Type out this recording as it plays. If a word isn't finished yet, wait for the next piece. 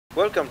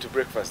Welcome to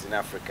Breakfast in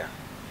Africa.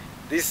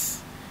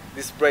 This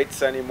bright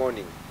sunny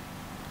morning,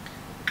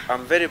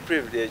 I'm very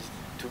privileged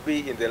to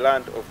be in the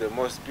land of the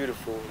most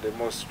beautiful, the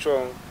most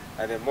strong,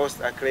 and the most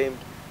acclaimed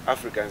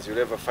Africans you'll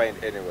ever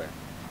find anywhere.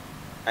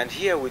 And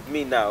here with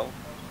me now,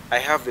 I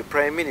have the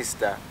Prime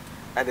Minister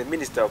and the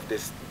Minister of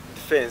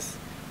Defense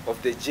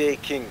of the J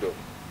Kingdom.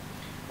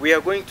 We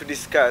are going to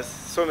discuss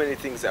so many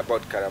things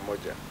about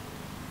Karamajong.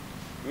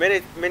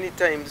 Many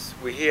times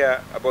we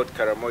hear about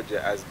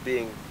Karamajong as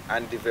being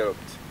undeveloped.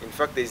 In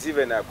fact, there's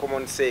even a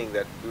common saying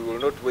that we will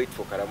not wait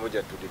for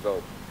Karamajong to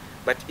develop.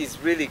 But is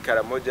really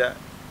Karamajong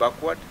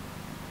backward?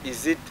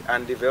 Is it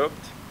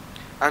undeveloped?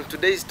 And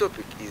today's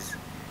topic is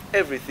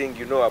everything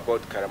you know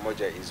about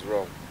Karamajong is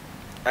wrong.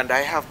 And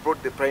I have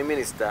brought the Prime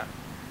Minister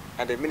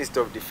and the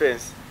Minister of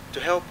Defense to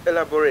help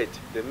elaborate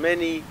the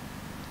many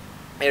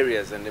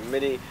areas and the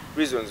many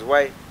reasons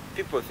why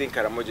people think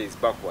Karamajong is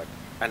backward.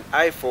 And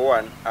I, for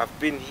one, have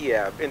been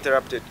here, I've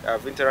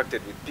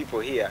interacted with people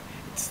here.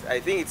 I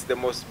think it's the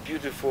most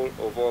beautiful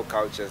of all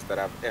cultures that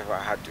I've ever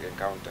had to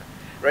encounter.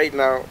 Right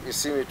now, you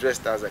see me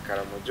dressed as a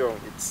Karamajong.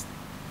 It's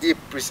deep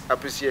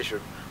appreciation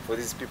for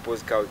these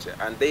people's culture,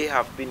 and they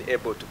have been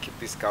able to keep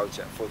this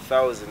culture for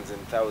thousands and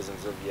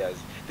thousands of years.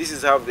 This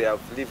is how they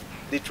have lived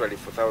literally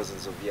for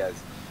thousands of years.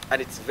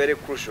 And it's very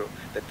crucial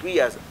that we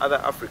as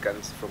other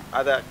Africans from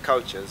other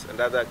cultures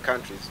and other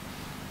countries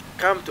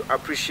come to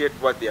appreciate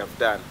what they have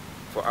done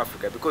for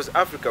Africa, because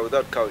Africa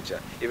without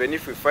culture, even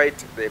if we fight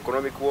the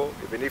economic war,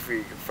 even if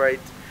we fight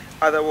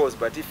other wars,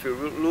 but if we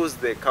lose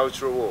the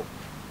cultural war,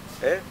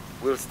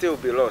 we'll still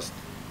be lost,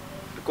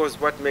 because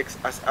what makes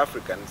us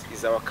Africans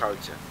is our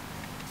culture,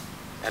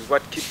 and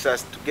what keeps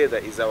us together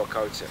is our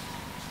culture.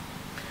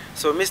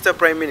 So, Mr.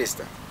 Prime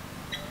Minister,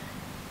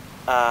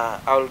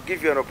 I'll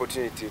give you an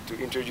opportunity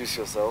to introduce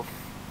yourself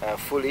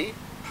fully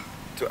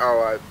to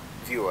our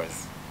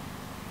viewers.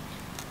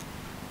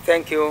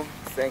 Thank you,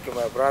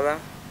 my brother.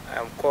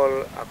 I'm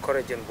called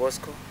Karamajong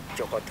Bosco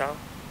Jokotao.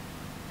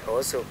 I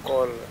also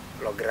call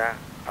Logra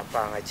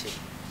Apangachi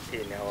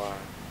in our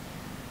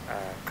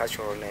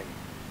cultural name.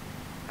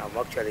 I'm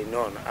actually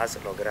known as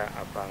Logra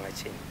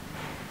Apangachi.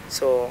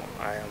 So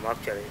I am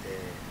actually the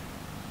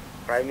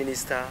Prime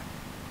Minister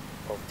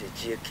of the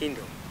J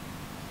Kingdom.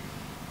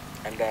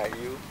 And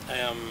you? I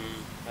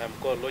am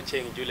called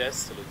Locheng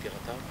Julius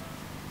Lutirata.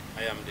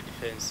 I am the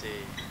Defense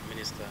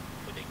Minister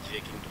for the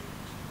J Kingdom.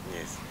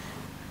 Yes.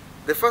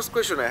 The first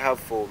question I have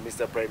for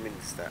Mr. Prime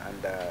Minister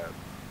and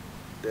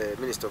the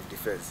Minister of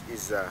Defense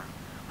is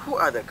who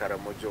are the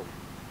Karamajong,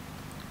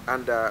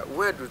 and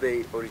where do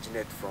they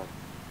originate from?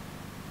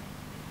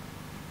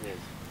 Yes.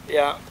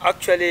 Yeah,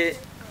 actually,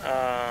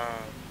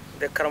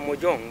 the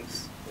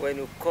Karamojongs, when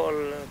you call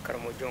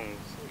Karamojongs,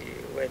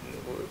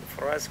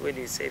 for us when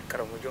you say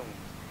Karamajong,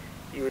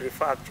 you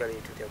refer actually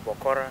to the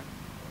Bokora,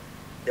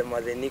 the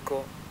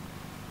Madeniko,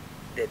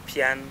 the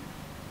Pian,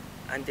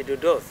 and the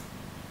Dodoth.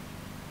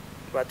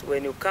 But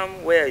when you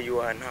come where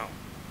you are now,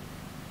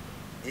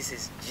 this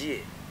is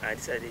G, and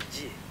these are the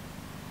G.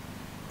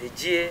 The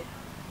G,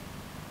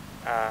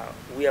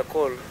 we are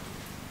called,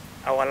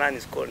 our land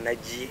is called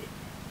Najie,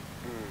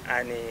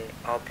 and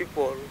our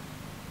people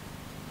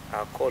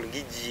are called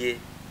Gijie.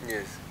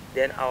 Yes.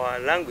 Then our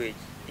language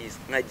is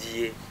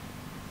Najie.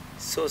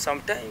 So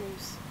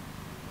sometimes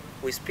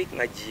we speak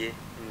Najie,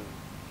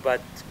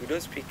 but we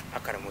don't speak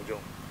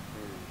Karamajong.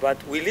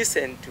 But we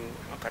listen to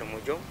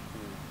Karamajong.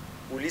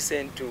 We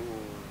listen to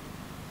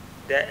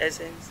their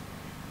essence,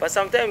 but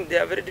sometimes they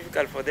are very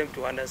difficult for them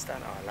to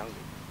understand our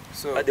language.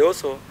 So, but they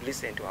also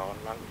listen to our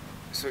language.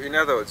 So in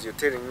other words, you're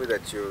telling me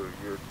that you're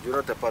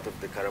not a part of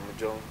the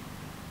Karamajong?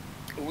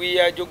 We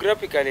are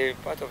geographically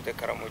part of the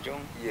Karamajong.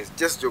 Yes,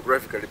 just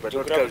geographically, but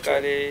geographically, not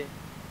culture.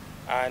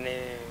 And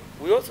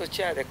we also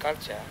share the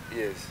culture.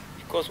 Yes.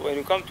 Because when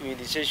you come to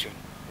initiation,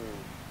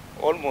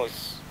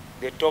 almost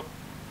the top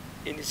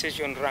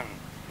initiation rank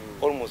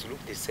almost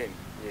look the same.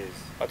 Yes.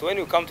 But when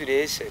you come to the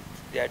ASET,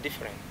 they are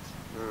different.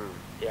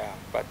 Yeah,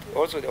 but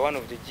also the one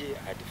of the G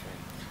are different.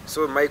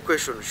 So my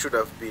question should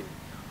have been,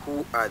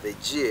 who are the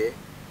G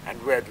and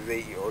where do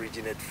they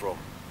originate from?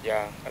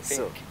 Yeah, I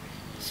think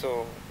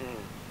so.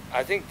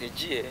 I think the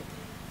G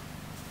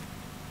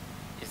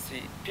is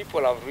the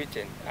people have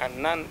written,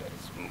 and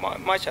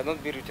much has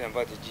not been written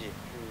about the G.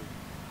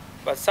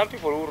 But some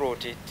people who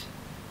wrote it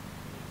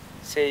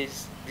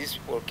says this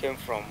people came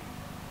from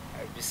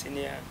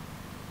Abyssinia,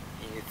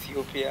 in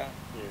Ethiopia.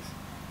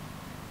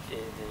 Yes.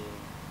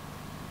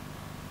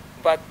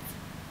 But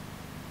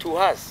to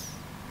us,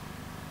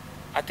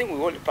 I think we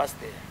only passed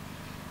there.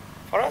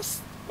 For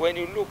us, when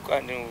you look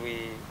and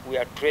we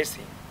are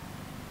tracing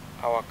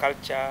our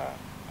culture,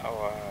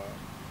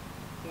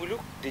 we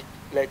look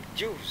like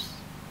Jews.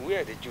 We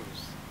are the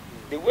Jews.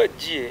 The word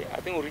G, I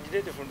think,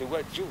 originated from the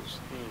word Jews.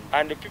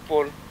 And the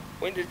people,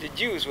 when the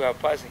Jews were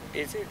passing,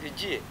 they said the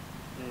G.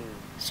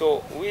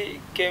 So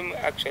we came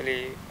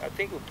actually, I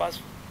think we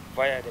passed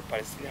via the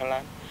Palestinian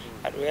land,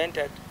 and we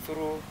entered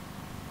through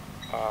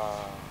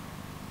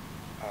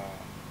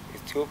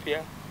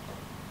Ethiopia,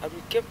 and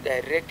we came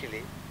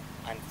directly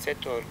and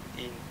settled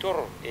in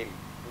Toro area.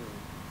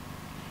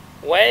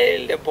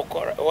 while the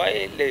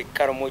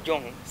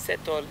Karamajong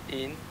settled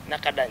in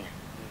Nakadanya,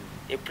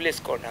 a place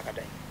called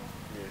Nakadanya.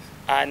 Yes.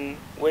 And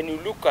when you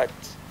look at,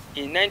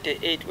 in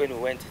 98 when we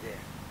went there,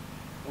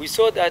 we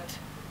saw that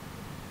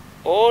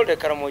all the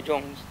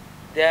Karamojongs,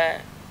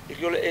 their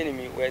real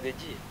enemy were the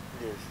G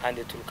Yes. and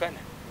the Turkana,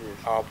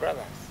 Yes. our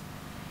brothers.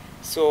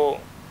 So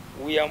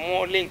we are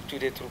more linked to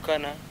the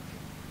Turkana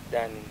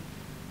than,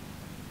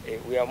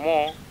 we are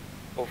more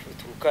of the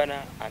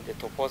Turkana and the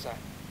Toposa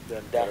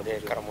than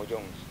the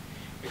Karamojongs.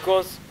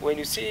 Because when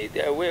you see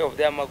the way of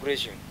their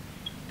migration,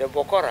 the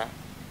Bokora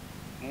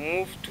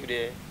moved to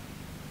the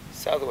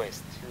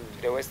southwest,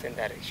 to the western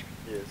direction.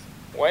 Yes.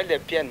 While the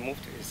Pian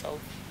moved to the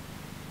south,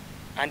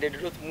 and the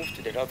Dot moved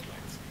to the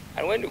northwards.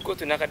 And when you go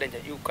to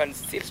Nakadanja, you can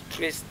still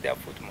trace their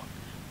footmark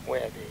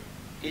where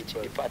they each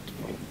depart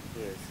from.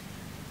 Yes.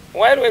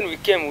 While when we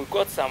came, we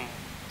got some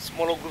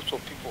smaller groups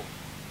of people,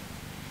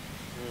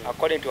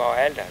 according to our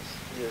elders,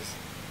 Yes.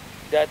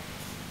 that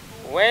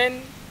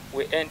when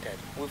we entered,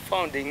 we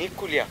found the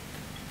Nikuliak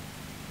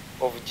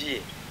of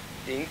GA.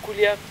 The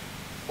Nikuliak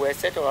were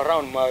settled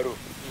around Maru.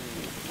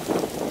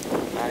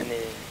 And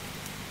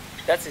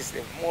that is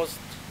the most,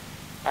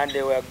 and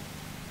they were,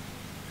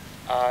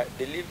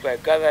 they lived by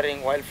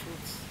gathering wild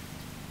fruits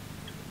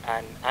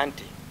and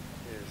hunting.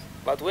 Yes.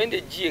 But when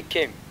the GA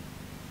came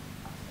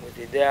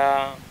with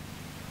their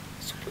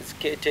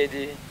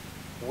sophisticated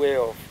way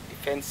of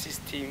defense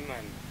system,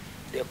 and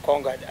they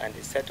conquered and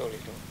they settled it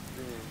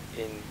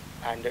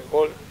and they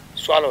all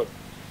swallowed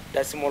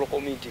that small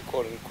community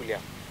called Nkulia.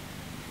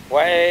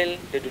 While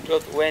the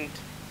Dudot went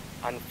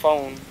and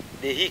found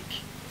the hick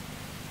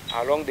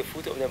along the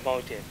foot of the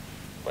mountain,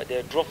 but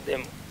they dropped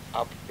them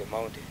up the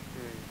mountain.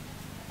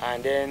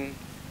 And then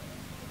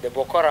the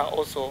Bokora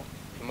also,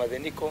 the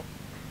Madeniko,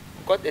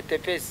 got the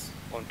tepes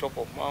on top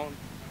of Mount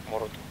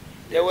Moroto.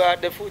 They were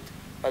at the foot,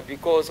 but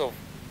because of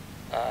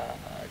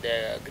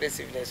the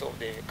aggressiveness of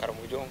the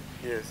Karamajong,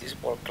 Yes. these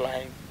people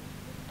climbed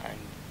and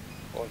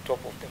on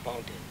top of the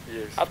mountain.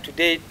 Yes. Up to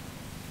date,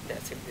 they're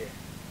still there.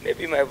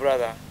 Maybe my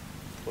brother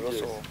will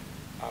also Yes.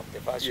 have the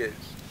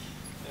versions.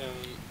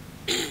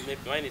 Maybe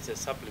mine is a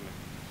supplement.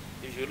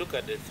 If you look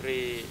at the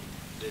three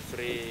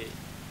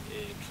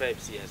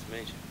tribes he has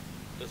mentioned,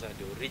 those are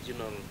the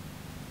original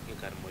in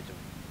Karamajong,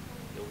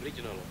 the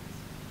original ones.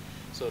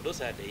 So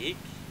those are the Ik,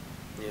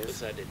 Yes.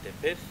 those are the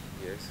Tepeth,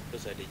 Yes.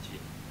 those are the G.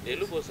 They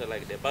look also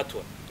like the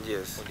Batwa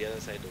Yes. on the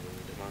other side of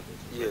the mountains.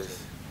 Yes.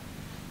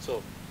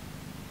 So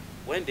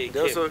when they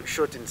They're came, also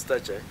short in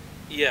stature.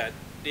 yeah,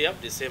 they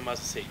have the same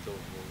aspect of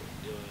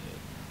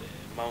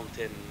the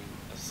mountain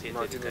associated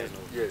Mountainous,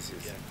 kind of. yes,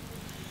 yes. Yeah.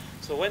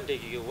 So when they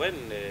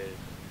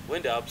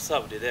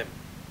observed them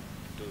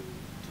to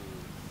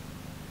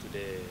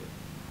the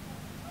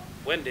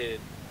when the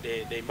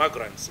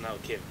immigrants now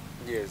came,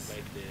 Yes.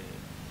 like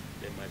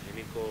the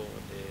Martinico,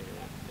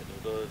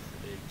 the Dodos,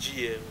 the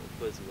GA, of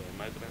course, were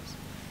migrants.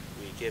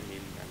 We came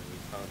in and we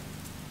found them.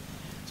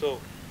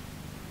 So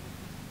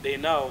they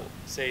now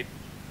said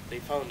they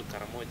found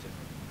Karamoja.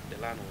 The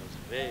land was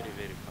very,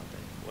 very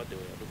fertile. What they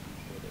were looking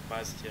for, the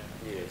pasture,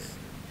 Yes.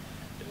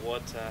 the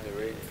water, The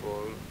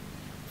rainfall.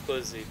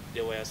 because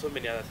there were so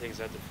many other things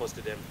that forced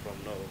them from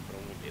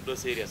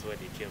those areas where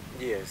they came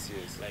from. Yes,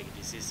 yes. Like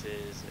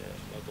diseases,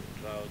 a lot of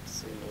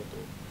droughts,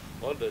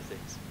 all those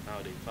things.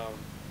 Now they found,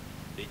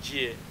 the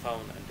GA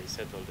found and they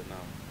settled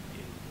now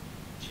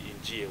in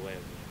GA where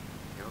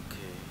we are.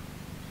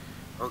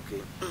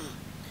 Okay. Okay.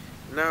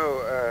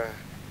 Now,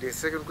 the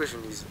second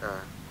question is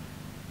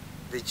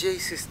the J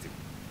system.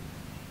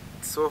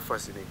 It's so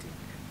fascinating.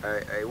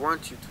 I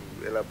want you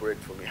to elaborate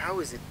for me. How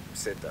is it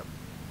set up?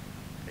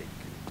 Like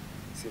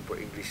simple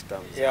English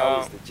terms. Yeah.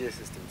 How is the J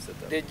system set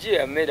up? The G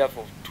are made up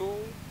of two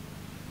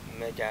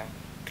major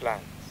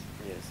clans.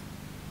 Yes.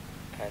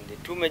 And the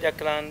two major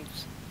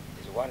clans,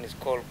 one is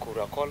called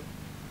Kurakol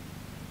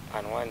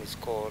and one is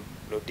called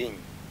Loding.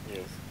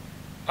 Yes.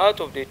 Out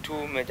of the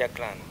two major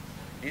clans,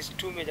 these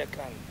two major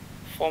clans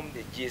form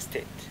the G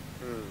state,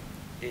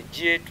 the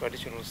G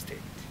traditional state.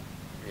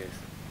 Yes.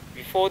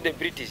 Before the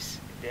British,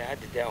 they had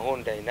their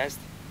own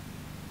dynasty.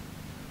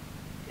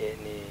 And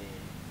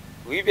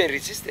we even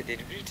resisted the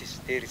British.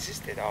 They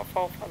resisted our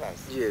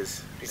forefathers.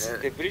 Yes.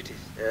 Resisted the British.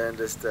 I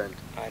understand.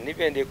 And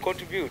even they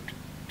contribute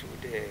to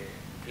the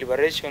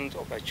liberations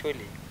of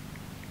Acholi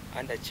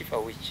under Chief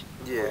Awich.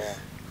 Yes.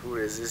 Who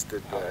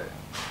resisted that?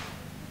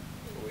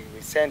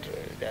 We sent,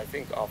 I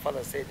think our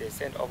father said they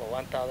sent over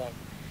 1,000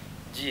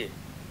 GA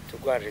to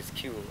go and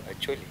rescue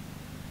Acholi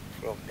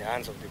from the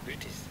hands of the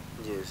British.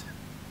 Yes.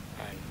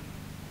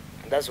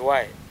 And that's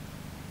why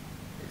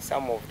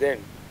some of them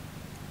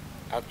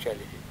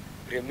actually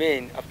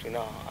remain up to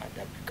now and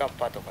have become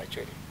part of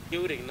Acholi.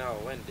 During now,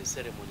 when the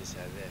ceremonies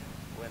are there,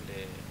 when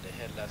the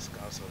headless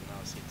council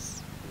now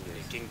sits in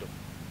the kingdom,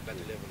 at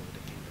the level of the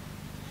kingdom,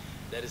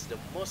 there is the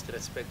most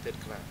respected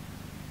clan,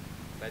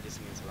 that is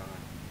means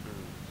Langan.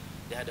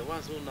 They are the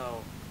ones who now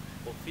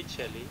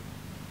officially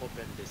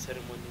open the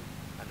ceremony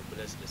and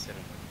bless the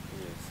ceremony.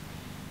 Yes.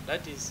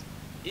 That is,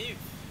 if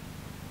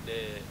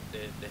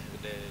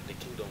the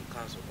kingdom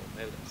council of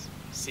elders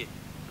sit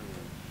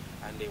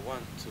and they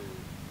want to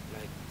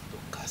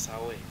cast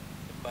away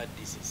a bad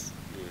disease.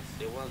 Yes.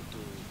 They want to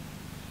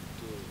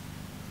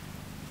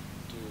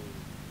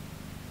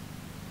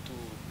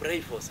pray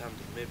for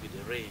something, maybe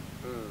the rain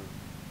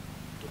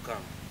to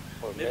come,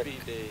 Or maybe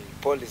the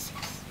policies.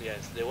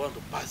 yes, they want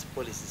to pass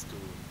policies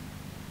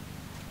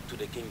to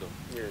the kingdom.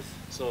 Yes.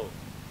 So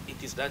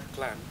it is that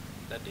clan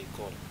that they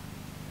call.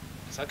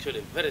 It's actually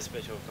a very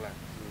special clan.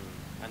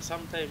 And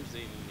sometimes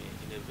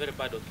in a very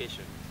bad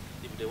occasion,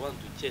 if they want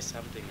to chase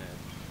something,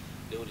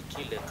 they will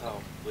kill the cow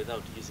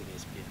without using a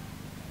spear.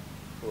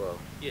 Wow.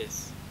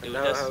 Yes. And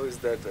how is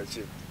that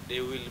achieved?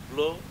 They will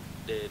blow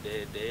the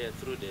air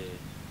through the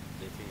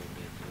thing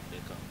of the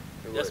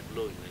cow. Just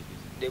blowing like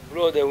this. They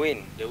blow the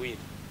wind. The wind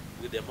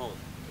with their mouth.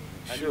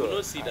 And Sure. you will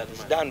not see that It's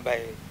much. done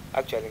by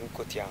actually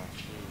Nkotiang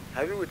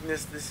Have you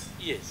witnessed this?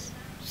 Yes,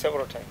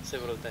 several times.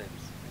 several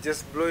times.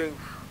 Just blowing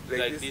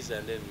Like this,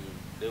 and then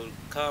they will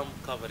come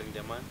covering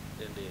the man,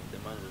 then the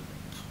man will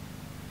die.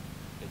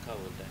 The cow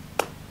will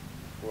die.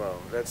 Wow,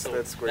 that's So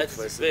quite that is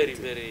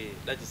fascinating.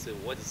 that is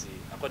what is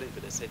according to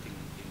the setting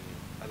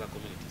in other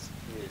communities.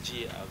 Yes. The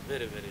G are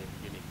very, very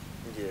unique.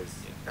 Yes.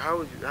 Yeah.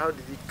 How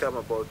did it come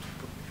about to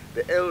put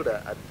the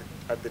elder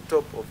at the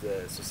top of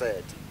the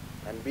society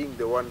and being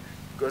the one?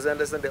 Because I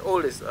understand the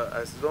oldest,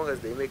 as long as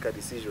they make a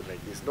decision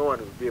like this, no one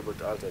will be able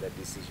to alter that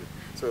decision.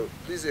 So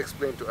please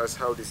explain to us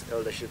how this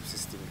eldership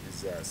system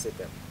is set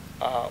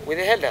up. With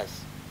the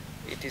elders,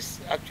 it is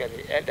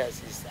actually,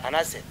 elders is an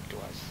asset to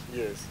us.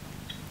 Yes.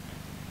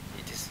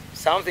 It is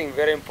something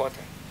very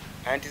important,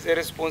 and it is a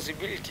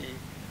responsibility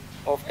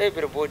of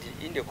everybody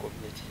in the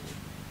community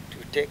to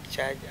take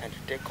charge and to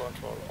take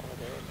control over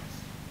the elders.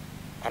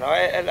 And our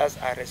elders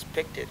are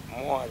respected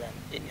more than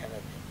any other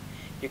thing.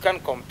 You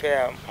can't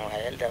compare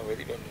my elder with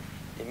even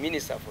the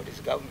minister for this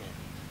government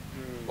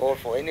or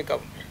for any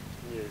government.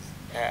 Yes.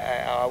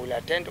 I will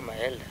attend to my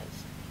elders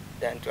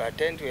than to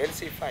attend to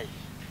LC5,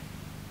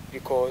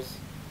 because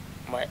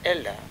my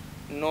elder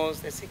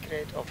knows the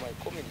secret of my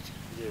community,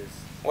 Yes.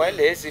 while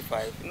the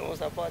LC5 knows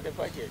about the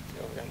budget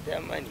of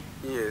their money.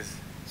 Yes.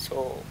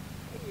 So,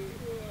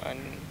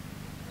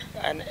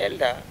 an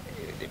elder,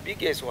 the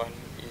biggest one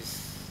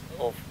is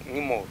of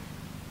Nimor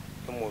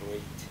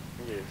 8.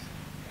 Yes.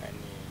 And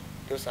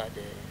those are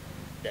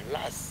the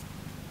last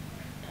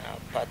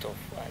part of,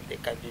 and there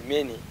can be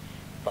many,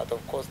 but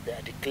of course they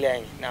are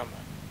declaring in number.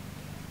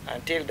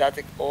 Until that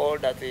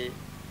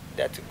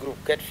group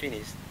get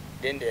finished,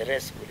 then the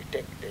rest will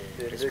take the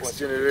The next responsibility.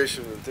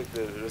 generation will take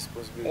the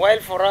responsibility. While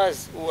for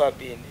us who have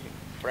been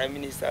prime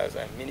ministers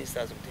and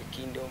ministers of the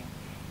kingdom,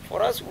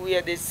 for us we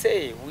are the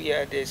say, we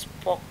are the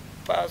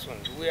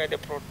spokespersons, we are the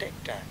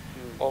protector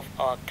of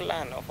our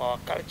clan, of our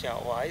culture,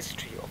 of our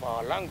history, of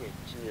our language.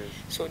 Yes.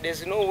 So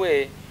there's no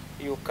way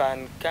you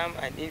can come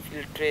and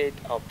infiltrate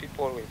our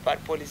people with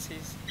bad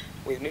policies,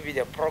 with maybe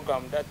the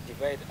program that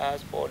divide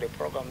us or the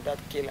program that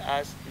kill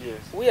us. Yes.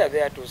 We are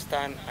there to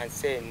stand and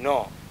say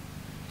no.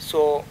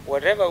 So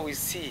whenever we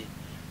see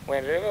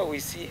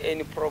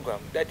any program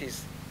that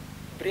is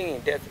bringing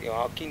death in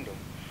our kingdom,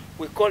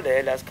 we call the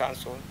elders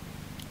council,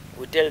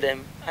 we tell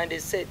them, and they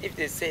said, if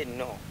they say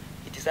no,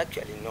 it is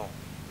actually no.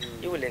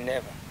 You will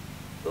never.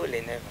 You will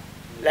never.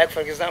 Like for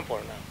example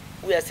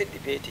now, we are still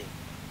debating.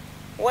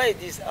 Why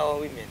these our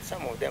women,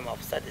 some of them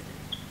have started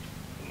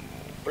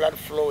blood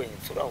flowing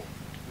throughout.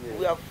 Yeah.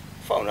 We have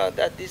found out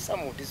that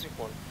some of these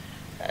people,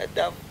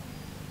 they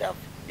have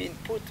been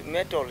put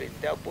metal in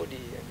their body,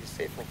 and we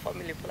say for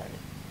family planning.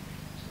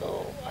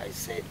 So I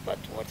said, but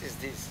what is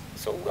this?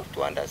 So we have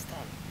to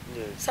understand.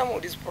 Yes. Some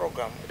of this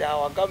program, that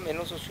our government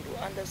also should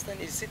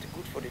understand, is it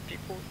good for the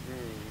people?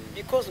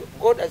 Because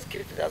God has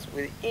created us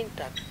with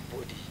intact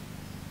body.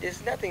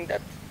 There's nothing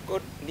that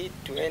God needs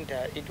to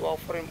enter into our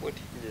foreign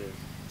body. Yes.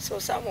 So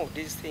some of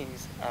these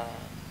things are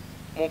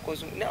more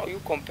consuming. Now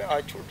you compare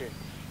our children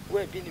who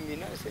have been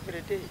immunized every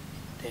day.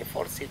 They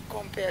fall sick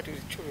compared to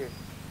the children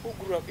who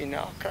grew up in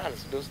our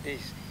kraals those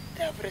days.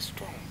 They are very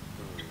strong.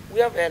 We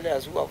have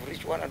elders who have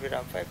reached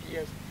 105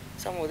 years,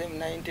 some of them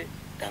 90.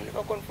 They have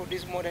never gone for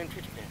this modern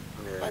treatment,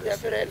 Yeah, but they are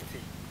very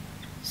healthy.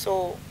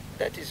 So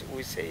that is,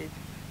 we say,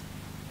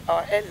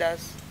 our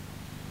elders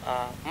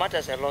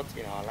matters a lot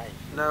in our life.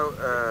 Now,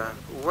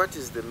 what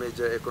is the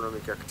major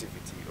economic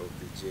activity of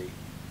the J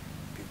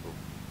people?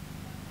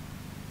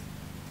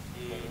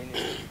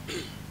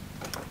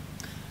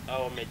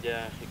 Our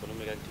major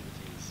economic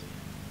activities,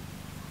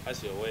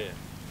 as you're aware,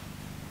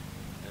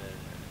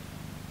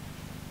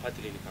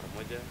 partly in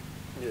Karamajong,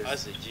 Yes.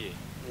 as a G,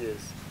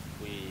 Yes.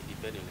 we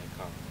depend on a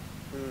cow.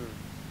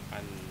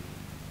 And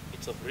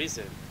it's of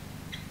recent,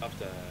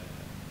 after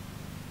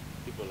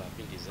people have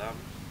been disarmed,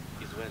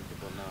 is when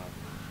people now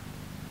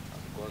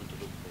have gone to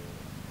look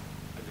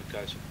for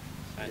agriculture.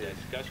 And Yes.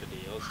 agriculture,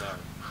 they also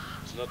have,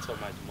 it's not so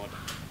much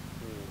modern.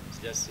 It's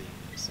just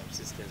a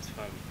subsistence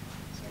farming,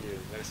 something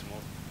Yes. very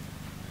small.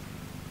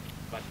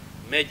 But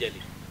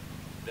majorly,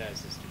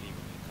 theirs is to live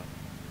on a cow.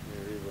 You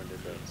live on the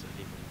farm. So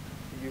live on a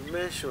cow. You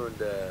mentioned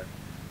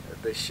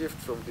the shift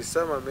from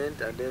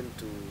disarmament and then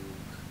to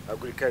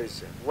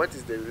agriculture. What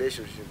is the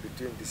relationship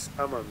between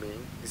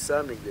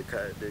disarming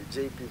the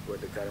J people,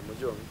 the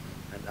Karamajong,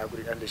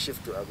 and the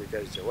shift to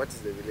agriculture? What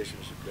is the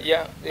relationship there?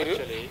 Yeah,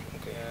 Actually,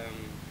 okay.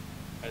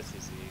 as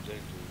is going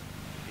to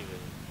give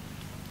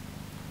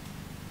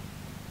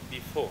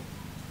before,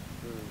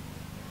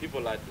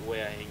 people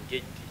were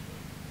engaged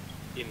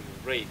in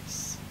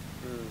raids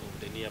of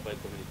the nearby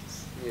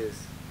communities.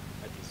 Yes.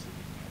 That is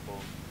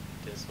Abong,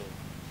 Teso,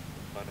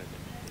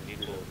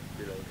 Paraniko,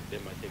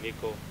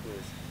 Dematenico.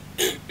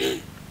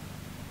 Yes.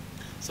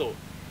 So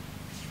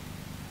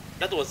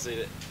that was,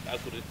 I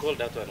could recall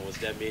that one was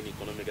their main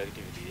economic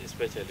activity,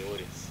 especially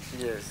orange.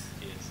 Yes.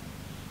 Yes.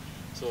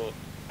 So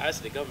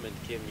as the government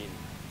came in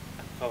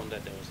and found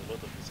that there was a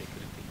lot of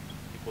insecurity,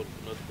 people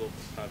could not go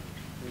for farming,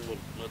 people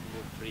could not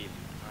move freely,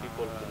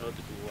 people could not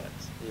do what.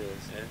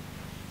 Yes.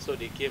 So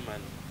they came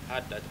and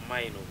had that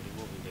mind of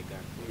removing the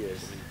gun from the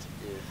community.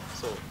 Yes.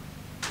 So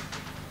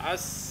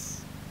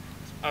as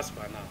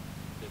per now,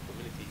 the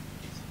community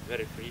is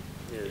very free.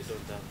 Yes. They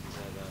don't have these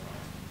other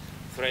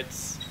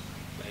threats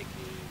like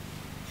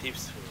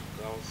thieves from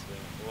cows,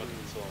 and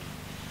so on.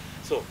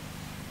 So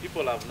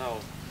people have now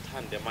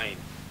turned their mind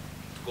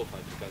to go for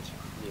agriculture.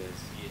 Yes.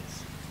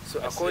 Yes. So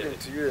according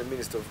to you, the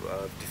Minister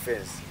of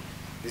Defense,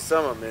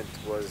 disarmament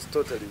was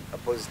totally a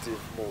positive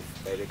move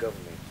by the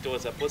government. It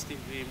was a positive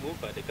move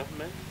by the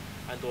government,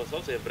 and it was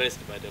also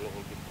embraced by the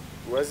local people.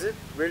 Was it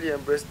really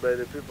embraced by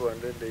the people,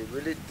 and then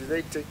did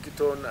they take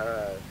it on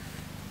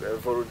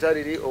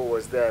voluntarily, or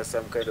was there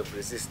some kind of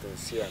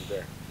resistance here and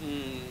there?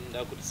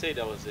 I could say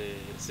there was a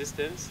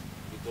resistance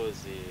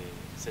because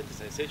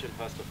sensitization,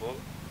 first of all.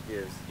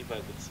 Yes. If I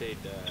could say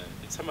the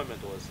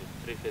disarmament was in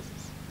 3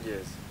 phases.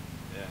 Yes.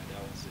 Yeah,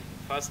 there was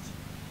first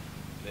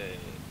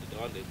the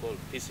one they called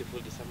peaceful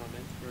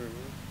disarmament.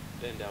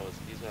 Then there was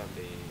this one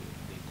they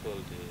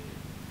called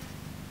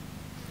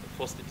the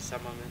forced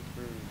disarmament.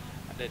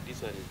 And then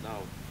this one is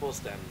now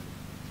forced, and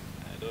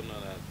I don't know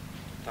that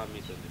term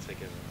it on the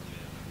second one.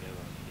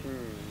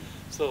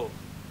 So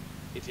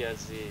it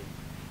has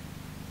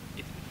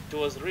it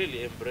was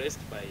really embraced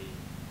by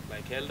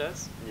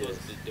elders because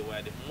they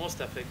were the most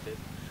affected.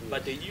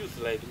 But the youth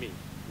like me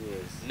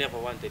never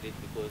wanted it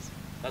because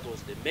that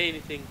was the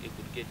main thing. He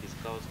could get his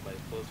cows by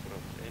force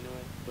from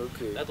anywhere.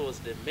 Okay. That was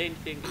the main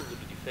thing. He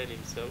could defend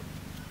himself.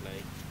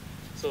 Like,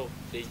 so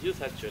the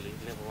youth actually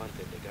never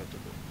wanted the gun to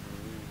go.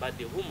 But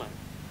the woman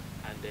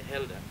and the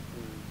elder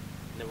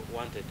never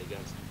wanted the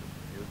guns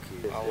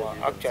to go.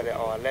 Okay. Actually,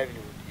 our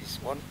livelihood is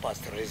one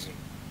pastoralism.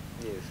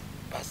 Yes.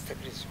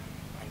 Pastoralism,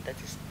 and that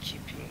is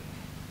keeping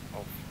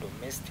of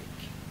domestic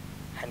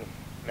animals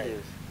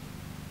like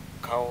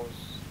cows,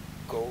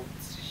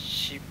 goats,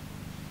 sheep,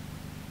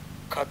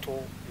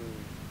 cattle,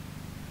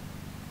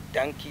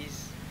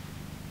 donkeys.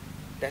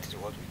 That is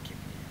what we keep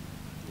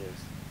here.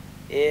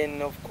 Yes.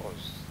 And of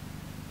course,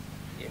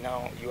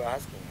 you are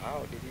asking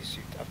how did he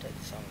shift after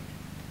disarmament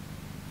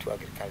to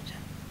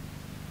agriculture?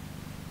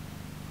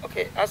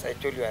 Okay, as I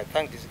told you, I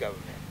thank this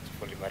government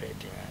for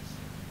liberating us.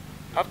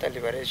 After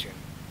liberation,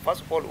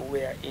 first of all, we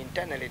were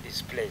internally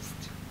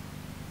displaced.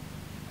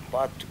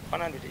 But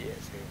 100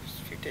 years,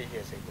 50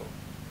 years ago,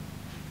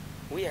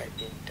 we are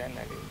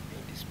internally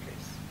being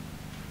displaced.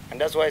 And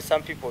that's why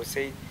some people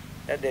say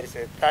that there is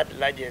a third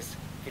largest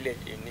village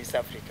in East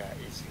Africa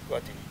is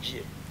got in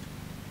Nigeria.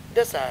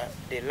 Those are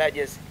the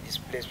largest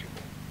displaced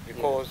people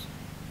because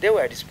they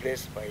were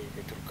displaced by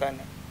the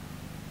Turkana,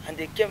 and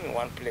they came in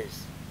one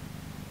place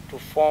to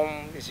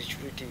form the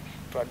security,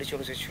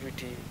 traditional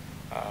security,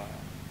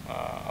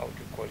 how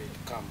do you call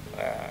it?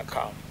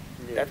 Camp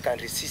that can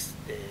resist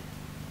the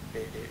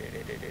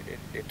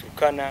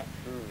Turkana,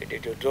 the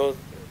Dodo,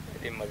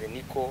 the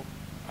Mazeniko,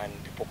 and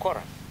the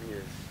Pokora.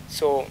 Yes.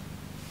 So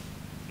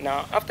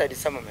now after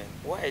disarmament,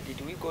 why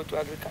did we go to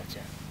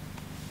agriculture?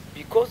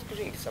 Because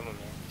during disarmament,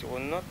 it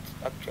was not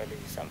actually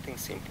something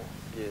simple.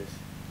 Yes.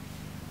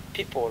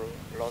 People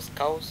lost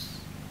cows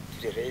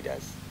to the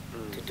raiders,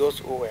 to those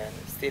who were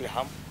still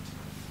harmed.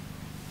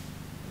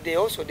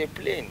 The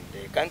plane,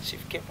 the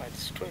gunship came and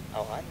destroyed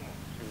our animals.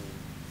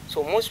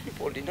 So most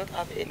people did not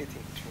have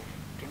anything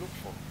to look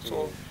for.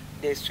 So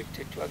they switched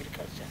to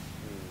agriculture.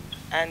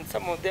 And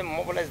some of them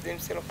mobilized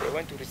themselves. They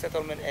went to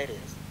resettlement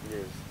areas.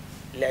 Yes.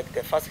 Like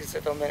the first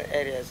resettlement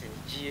areas in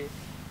Gie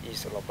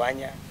is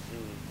Lobanya.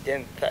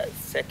 Then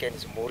second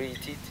is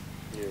Moritit.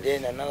 Yes.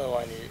 Then another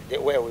one is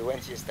where we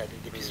went yesterday,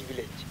 the Peace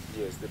Village.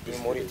 Yes, the Peace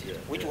in Village, Moritit,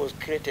 which was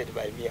created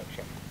by me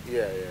actually.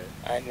 Yeah,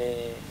 yeah.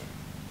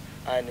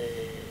 And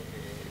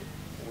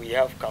we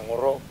have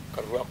Kangoro,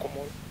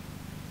 Karuakomol.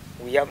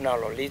 We have now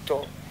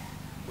Lolito.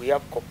 We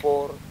have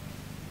Kopor.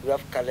 We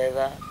have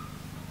Kaleda.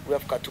 We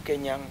have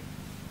Katukenyang.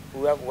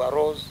 We have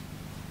Waros.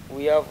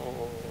 We have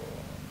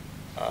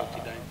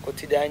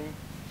Kotidany.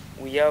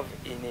 We have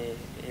in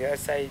the other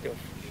side of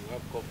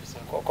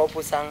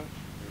Kopusang.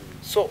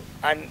 So,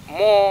 and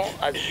more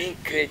has been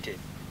created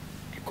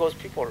because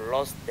people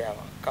lost their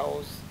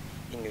cows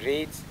in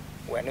raids,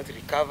 were not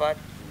recovered.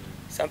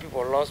 Some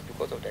people lost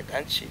because of the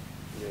gunship.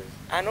 Yes.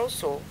 And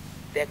also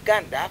the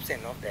gun, the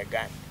absence of the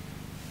gun.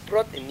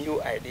 brought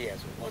new ideas.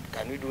 What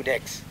can we do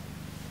next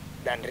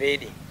than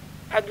raiding?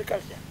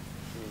 Agriculture.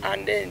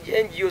 And then the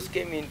NGOs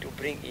came in to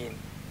bring in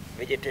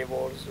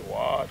vegetables,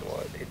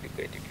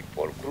 educated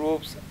people,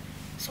 groups.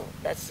 So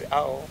that's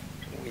how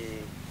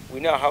we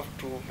now have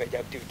two major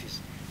activities.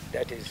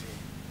 That is,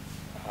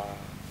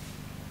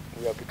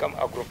 we have become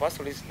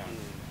agro-pastoralists now.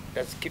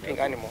 That's keeping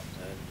animals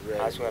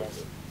as well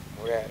as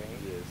rearing.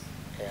 Yes.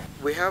 Yeah.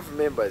 We have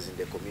members in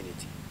the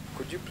community.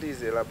 Could you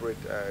please elaborate,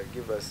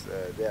 give us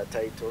their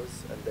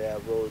titles and their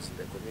roles in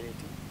the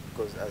community?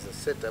 Because as a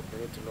setup,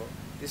 we need to know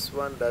this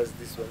one does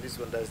this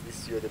one does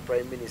this. You're the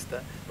prime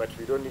minister, but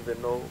we don't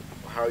even know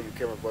how you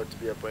came about to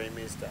be a prime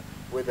minister.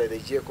 Whether the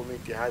GA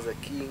community has a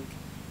king,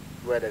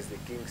 where does the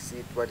king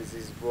sit, what is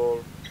his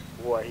role,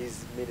 who are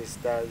his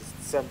ministers,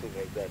 something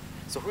like that.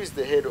 So who is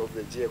the head of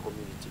the GA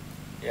community?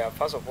 Yeah,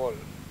 first of all,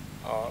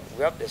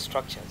 we have the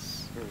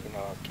structures in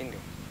our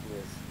kingdom.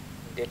 Yes.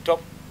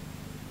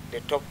 The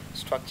top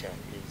structure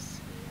is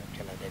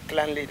actually the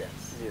clan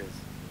leaders. Yes.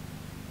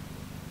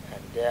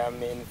 And their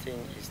main thing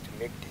is to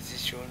make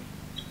decisions,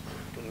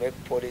 to make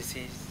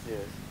policies,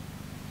 Yes.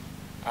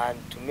 and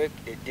to make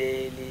the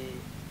daily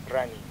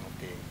running of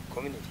the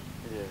community.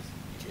 Yes.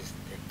 It is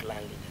the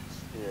clan leaders.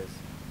 Yes.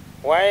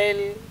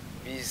 While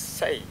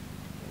beside,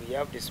 we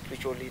have the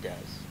spiritual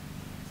leaders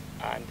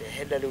and the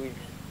elderly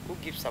women who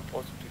give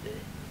support to the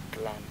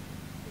clan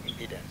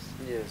leaders.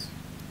 Yes.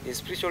 The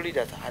spiritual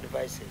leaders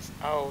advises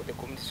how the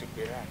community should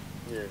be run.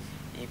 Yes.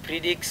 He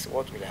predicts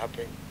what will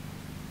happen.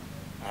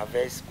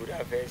 Harvest, good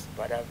harvest,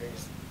 bad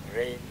harvest,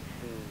 rain,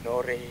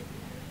 no rain,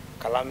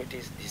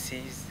 calamities,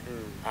 disease,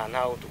 and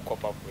how to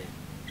cope up with.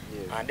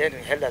 Yes. And then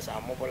the elders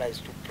are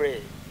mobilized to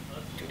pray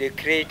to the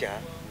Creator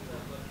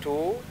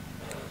to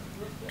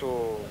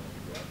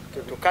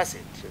curse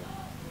it.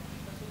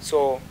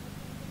 So,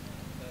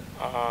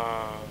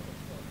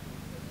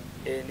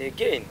 and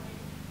again,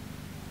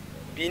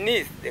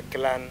 beneath the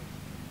clan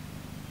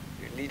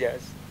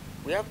leaders,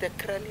 we have the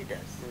clan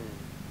leaders.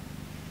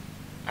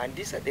 And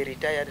these are the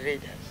retired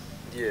raiders.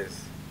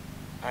 Yes.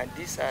 And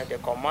these are the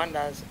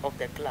commanders of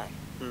the clan.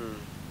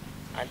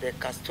 And the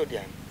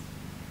custodian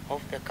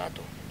of the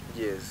cattle.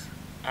 Yes.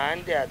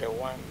 And they are the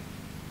one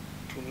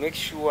to make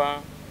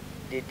sure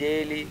the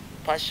daily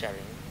pasturing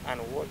and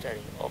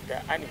watering of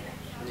the animals.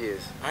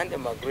 Yes. And the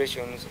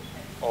migrations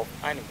of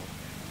animals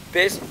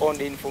based on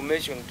the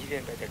information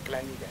given by the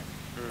clan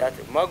leader that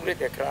migrate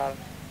the kraal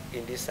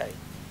in this site.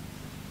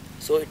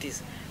 So it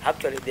is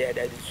actually the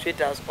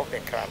administrators of the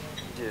kraal.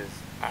 Yes.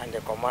 And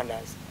the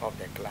commanders of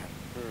the clan.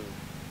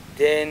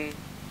 Then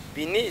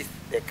beneath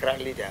the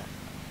clan leader,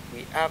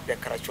 we have the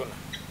Karachona.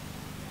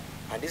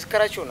 And these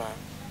Karachona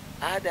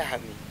are the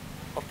army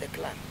of the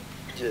clan.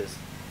 Yes.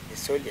 The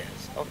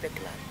soldiers of the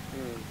clan.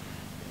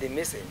 The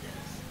messengers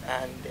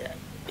and the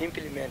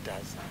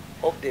implementers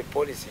of the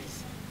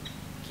policies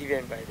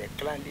given by the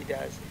clan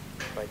leaders,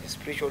 by the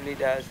spiritual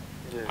leaders,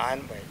 yes,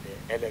 and by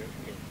the elder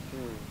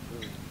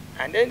women.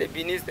 And then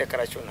beneath the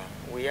Karachona,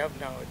 we have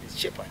now the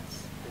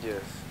shepherds.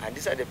 Yes. And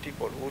these are the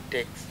people who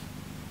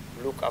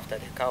look after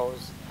the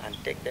cows and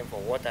take them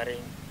for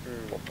watering,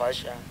 for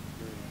pasture.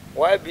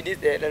 While beneath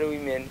the elder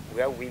women,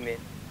 we have women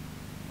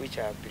which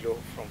are below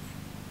from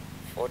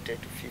 40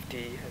 to 50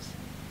 years.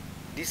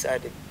 These are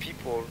the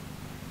people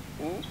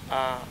who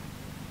are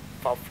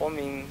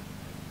performing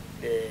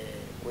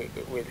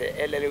with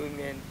the elderly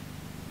women,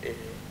 the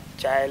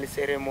child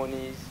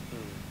ceremonies,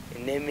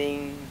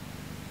 naming,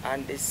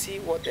 and they see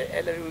what the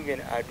elderly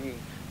women are doing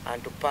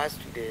and to pass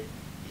to the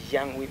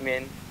young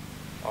women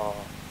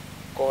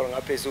called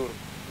Ngapezuru,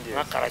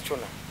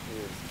 Karachona.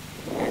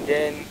 And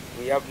then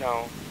we have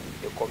now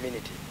the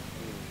community.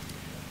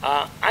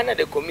 Under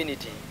the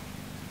community,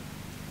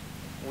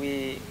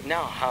 we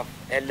now have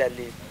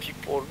elderly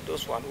people,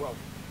 those ones who are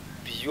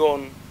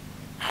beyond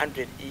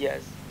 100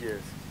 years.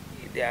 Yes.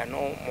 They are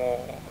no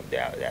more, they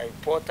are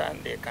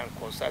important, they can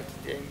consult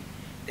them,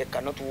 they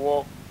cannot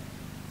walk.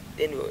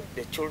 Then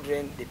the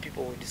children, the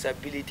people with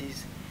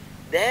disabilities,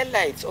 their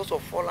lives also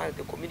fall under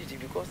the community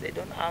because they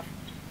don't have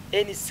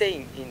any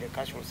saying in the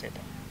cultural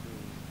setup.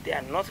 They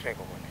are not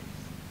recognized.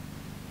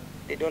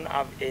 They don't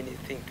have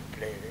anything to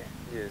play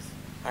there. Yes.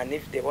 And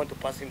if they want to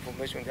pass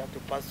information, they have to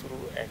pass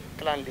through a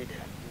clan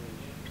leader.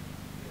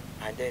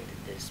 And then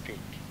they speak.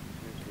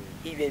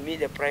 Even me,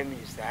 the Prime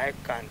Minister, I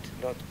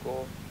can't not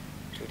go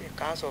to the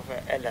Council of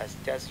Elders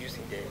just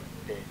using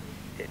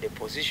the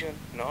position,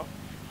 no.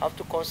 I have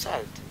to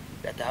consult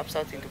that I have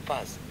something to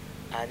pass,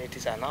 and it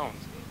is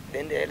announced.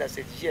 Then the elder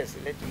said, yes,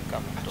 let him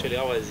come. Actually,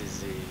 ours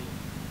is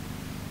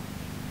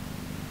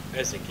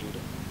as a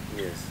kingdom.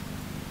 Yes.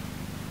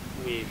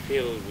 We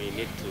feel we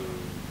need to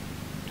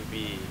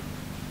be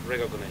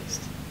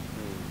recognized.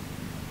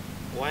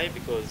 Why?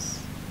 Because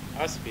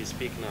as we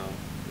speak now,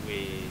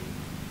 we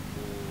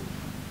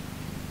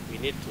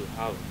need to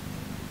have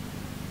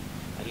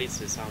at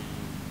least some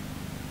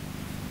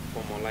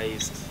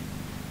formalized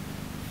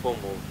form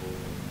of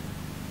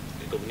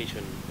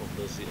recognition of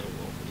this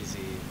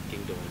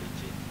kingdom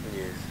origin.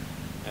 Yes.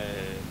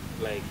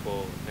 Like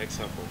for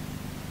example,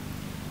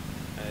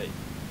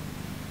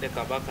 the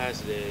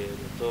kabakas, the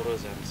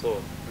toros and so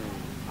on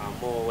are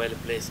more well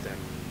placed and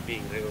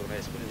being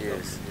recognized by the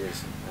government.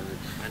 Yes.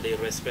 And they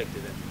respect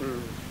them.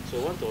 So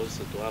we want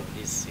also to have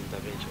this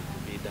intervention to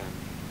be done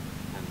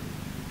and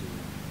to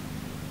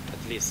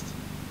at least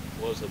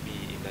also be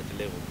in that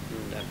level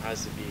that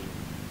has to be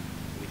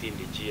within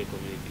the GA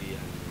community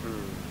and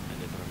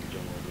the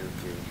Karamajong.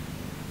 Okay.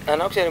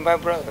 And actually, my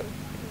brother,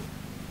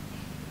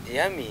 the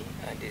army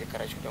and the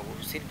Karamajong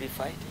will still be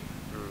fighting.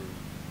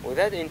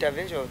 Without the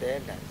intervention of the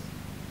elders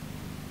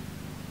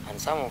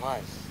and some of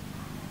us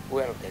who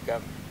are of the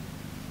government,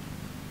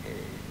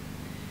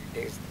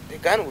 the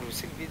gun will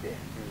still be there.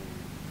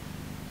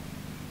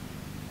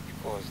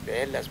 Because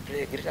the elders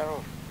play a greater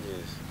role.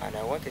 Yes. And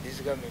I wanted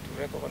this government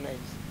to recognize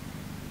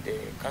the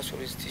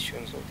cultural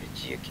institutions of the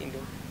GA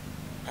kingdom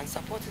and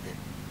support them.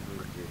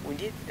 Okay. We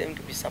need them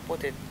to be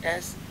supported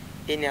as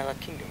any other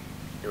kingdom.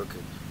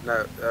 Okay.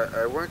 Now,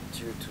 I want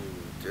you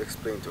to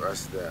explain to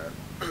us the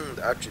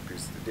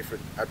attributes, the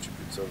different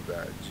attributes of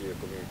the GA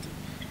community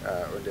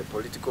on the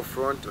political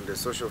front, on the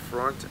social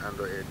front, and on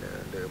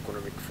the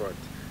economic front.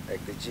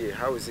 Like the GA,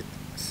 how is it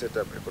set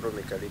up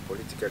economically,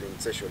 politically,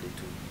 and socially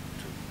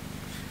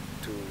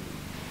to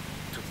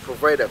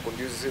provide a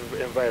conducive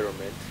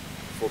environment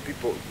for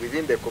people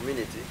within the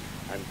community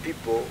and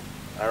people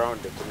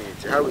around the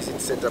community? How is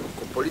it set up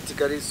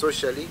politically,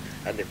 socially,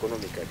 and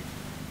economically?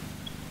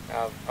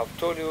 I've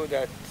told you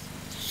that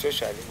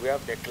socially we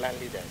have the clan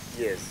leaders.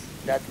 Yes.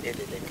 That aid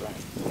the clan.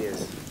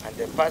 Yes. And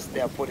they pass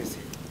their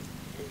policy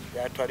in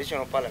their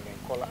traditional parliament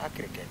called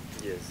aggregate.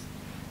 Yes.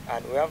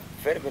 And we have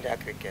very many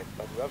aggregate,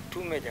 but we have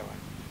two major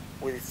ones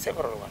with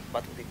several ones,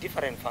 but with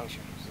different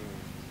functions.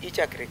 Each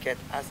aggregate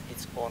has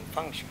its own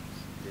functions.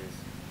 Yes.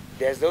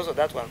 There's also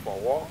that one for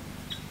war,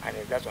 and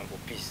there's that one for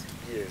peace.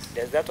 Yes.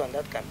 There's that one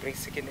that can bring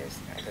sickness,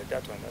 and there's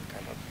that one that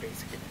cannot bring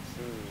sickness.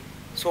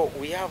 So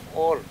we have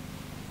all,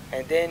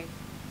 and then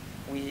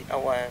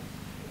our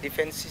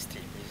defense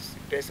system is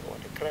based on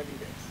the clan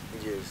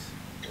leaders. Yes.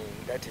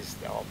 And that is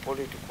our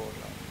political,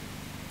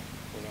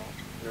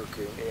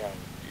 Okay.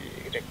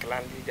 The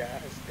clan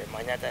leaders, the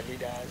Manyata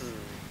leaders.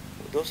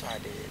 Those are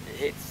the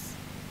heads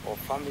of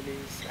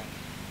families and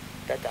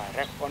that are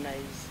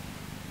recognized.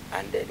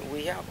 And then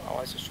we have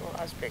our social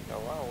aspect.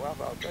 We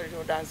have our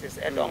traditional dances.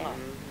 Edonga.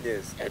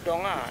 Yes.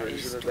 Edonga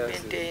is to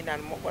dances. maintain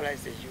and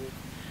mobilize the youth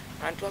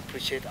and to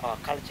appreciate our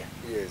culture.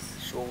 Yes.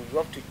 So you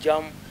have to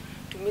jump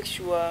to make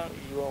sure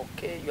you are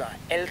okay, you are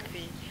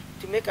healthy,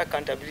 to make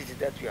accountability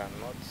that you are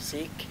not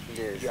sick,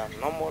 Yes. you are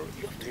normal.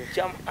 You have to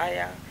jump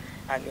higher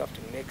and you have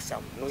to make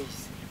some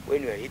noise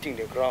when you are hitting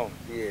the ground.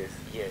 Yes.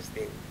 Yes,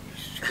 you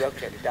should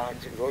actually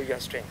dance to grow your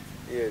strength.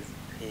 Yes.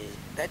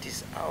 That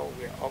is how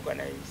we are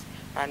organized.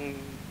 And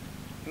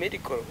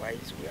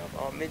medical-wise, we have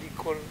our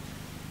medical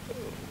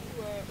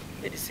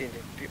medicine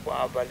people,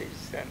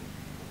 herbalists, and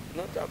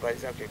not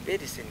herbalists, actually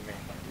medicine men.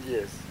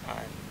 Yes.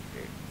 And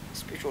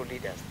spiritual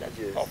leaders that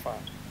Yes. offer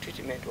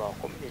treatment to our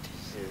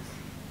communities.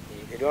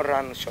 Yes. They don't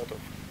run short of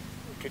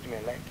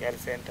treatment like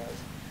health centers,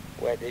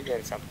 where they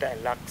even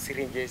sometimes lack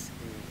syringes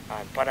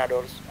and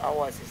panadols.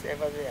 Ours is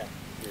ever there,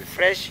 Yes.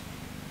 fresh,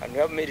 and we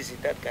have medicine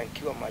that can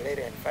cure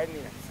malaria in 5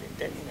 minutes, in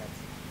 10 minutes.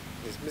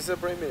 Yes, Mr.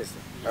 Prime Minister,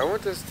 I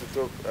want us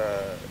to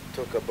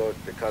talk about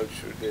the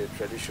culture, the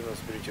traditional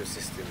spiritual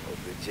system of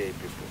the J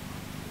people.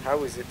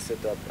 How is it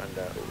set up, and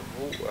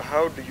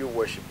how do you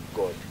worship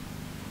God?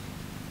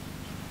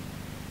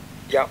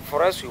 Yeah,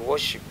 for us we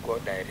worship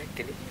God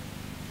directly.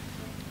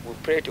 We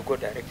pray to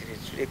God directly,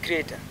 to the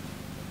Creator,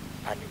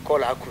 and we call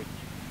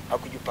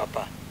Akuju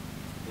Papa.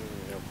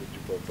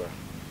 Akuju Papa.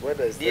 What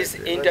does These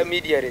that,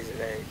 intermediaries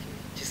like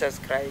Jesus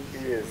Christ,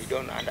 Yes. we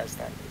don't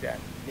understand. Then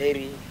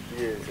Mary,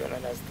 Yes. we don't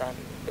understand.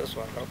 Those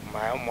one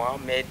like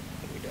Muhammad,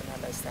 we don't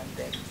understand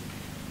them.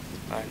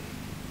 And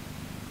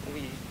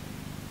we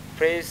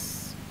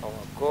praise our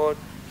God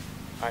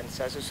and it's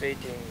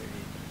associating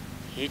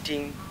with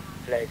eating,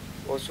 like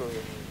also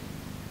in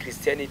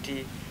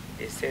Christianity,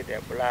 they say the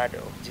blood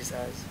of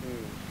Jesus,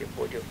 the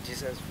body of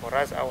Jesus. For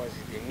us, ours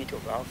is the meat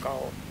of our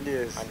cow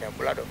Yes. and the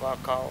blood of our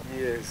cow.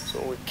 Yes.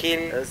 So we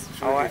kill That's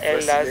truly our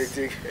elders.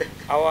 fascinating.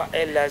 Our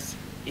elders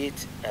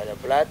eat the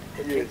blood,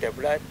 they drink Yes. the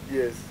blood.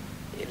 Yes.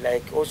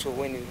 Like also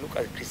when you look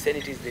at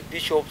Christianity, the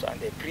bishops and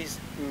the priests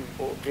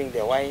who drink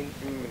the wine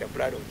with the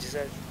blood of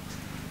Jesus.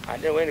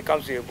 And then when it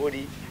comes to the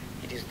body,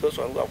 it is those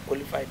who are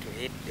qualified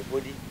to eat the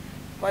body.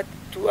 But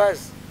to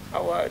us,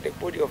 the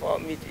body of our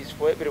meat is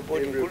for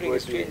everybody, including a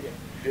stranger.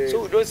 Yes.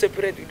 So we don't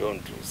separate, we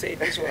don't say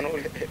this one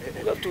only.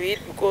 We have to eat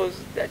because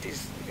that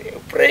is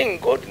praying.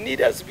 God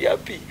needs us to be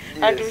happy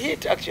and to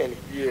eat actually.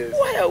 Yes.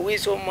 Why are we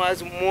so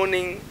much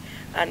mourning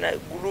and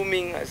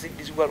glooming as if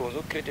this world was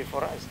not created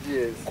for us?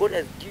 Yes. God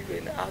has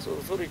given us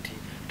authority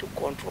to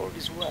control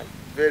this world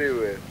Very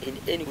well. in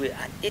any way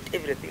and eat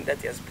everything that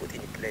He has put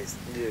in place.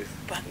 Yes.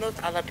 But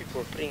not other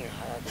people bring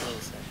other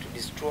things to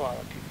destroy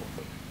other people.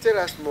 Tell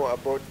us more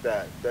about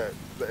the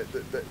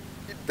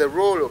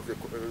role of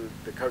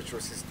the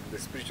cultural system, the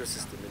spiritual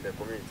system in the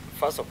community.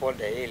 First of all,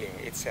 the healing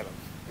itself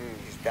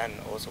is done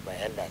also by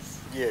elders.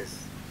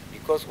 Yes.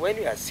 Because when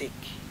you are sick,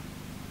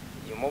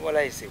 you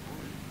mobilize a bull,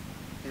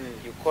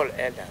 you call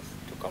elders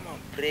to come and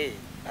pray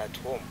at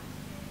home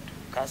to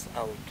cast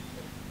out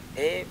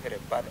every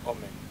bad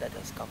omen that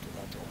has come to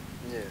that home.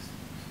 Yes.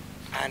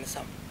 And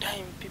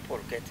sometimes people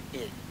get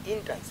ill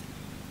instantly.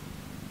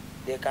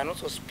 They can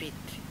also spit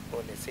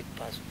on a sick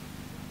person.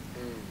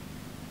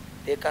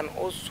 They can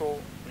also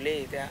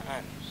lay their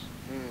hands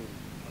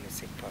on a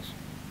sick person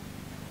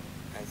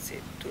and say,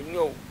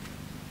 Tunyo,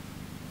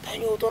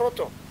 Tanyo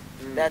Toroto,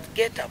 that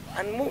get up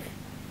and move.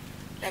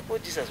 Like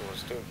what Jesus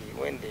was talking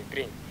when they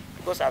bring.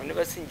 Because I've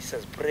never seen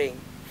Jesus praying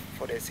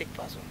for the sick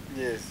person.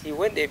 Yes.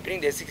 When they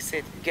bring the sick, he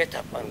said, get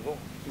up and go.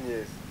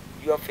 Yes.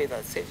 Your faith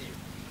has saved you.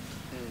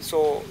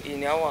 So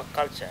in our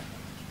culture,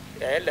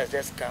 the elders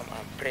just come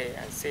and pray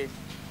and say,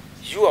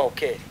 you are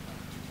okay.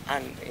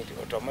 And it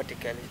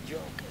automatically, you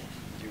are okay.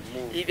 You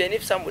move. Even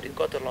if somebody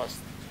got lost,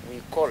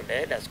 we call,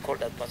 the elders call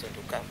that person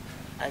to come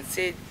and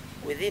say,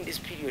 within this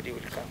period he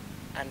will come.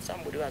 And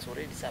somebody who has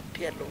already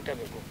disappeared long time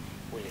ago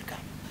will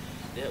come.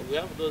 Yeah, we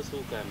have those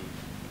who can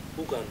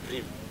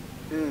dream.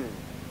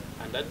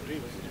 And that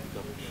dream will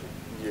become true.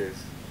 Yes.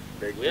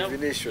 Like We have,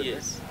 divination.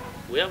 yes.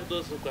 We have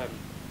those who can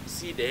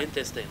see the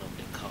intestine of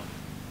the cow,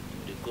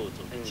 of the goat,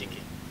 of the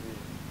chicken.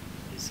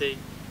 They say, if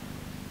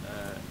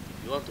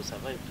you want to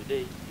survive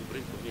today, you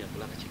bring to me a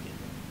black chicken.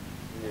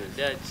 Yes. And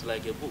there it's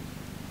like a book.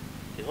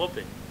 They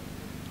open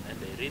and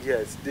they read.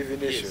 Yes,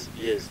 divination.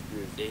 Yes.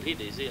 They read,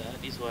 they say,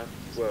 this one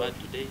is bad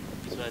today,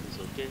 this one is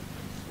okay.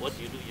 What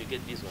you do, you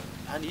get this one.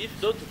 And if you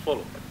don't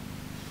follow,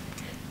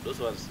 those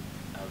ones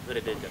are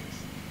very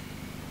dangerous.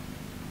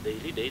 They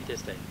read the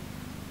intestine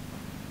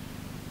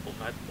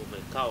of a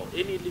cow,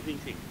 any living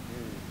thing.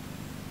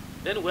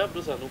 Then we have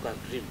those who can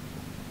dream.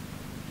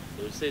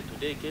 They will say,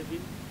 today,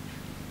 Kevin,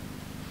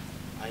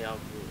 I have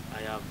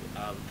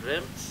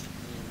dreamt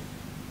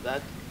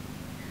that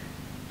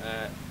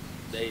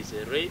there is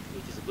a raid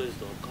which is going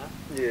to occur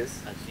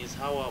Yes. at this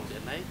hour of the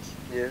night.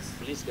 Yes.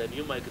 Please, can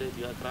you migrate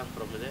your craft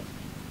from there?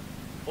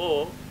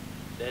 Or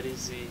there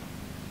is a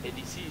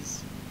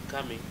disease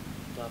coming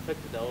to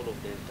affect the whole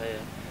of the entire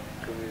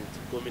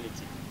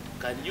community.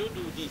 Can you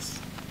do this?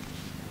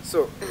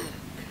 So,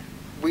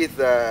 with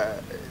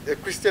a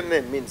Christian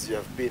name means you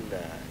have been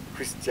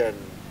Christian.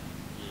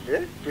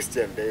 Yeah,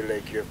 Christian.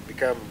 Like you have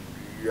become.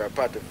 You are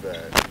part of the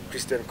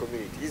Christian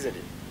community, isn't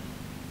it?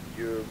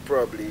 You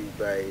probably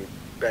by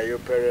your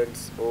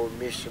parents or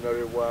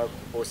missionary work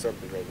or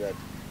something like that.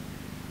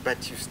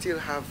 But you still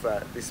have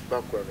this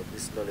background of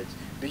this knowledge.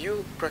 Do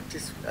you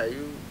practice? Are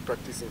you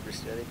practicing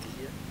Christianity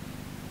here?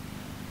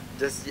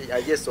 Just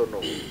yes or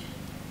no?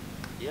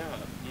 Yeah,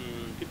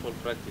 people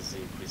practice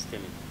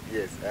Christianity.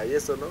 Yes.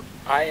 Yes or no?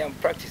 I am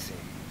practicing.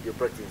 You're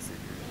practicing.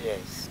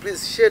 Yes.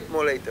 Please shed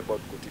more light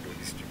about Kotido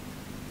district,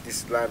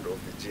 this land of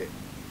the J.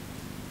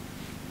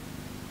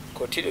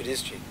 Kotido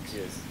district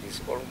Yes.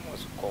 is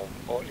almost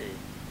only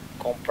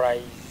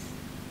comprised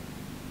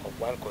of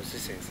one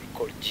constituency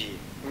called G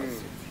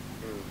constituency.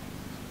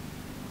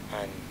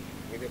 And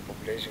with a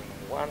population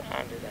of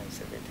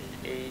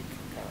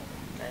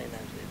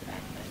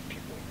 178,909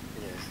 people.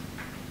 Yes.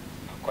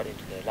 According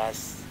to the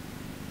last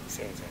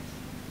census.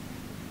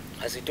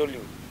 As I told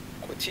you,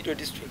 Kotido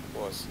district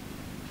was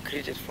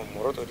created from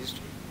Moroto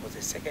district, was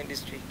the second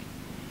district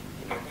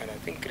in Uganda. I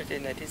think created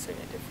in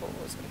 1974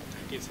 or something.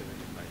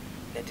 1975.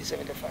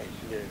 1975.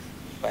 Yes.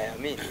 By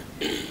Amin.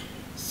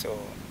 So,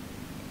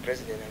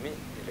 President Amin,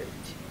 the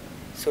late.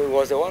 So he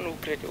was the one who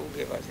created, who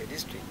gave us a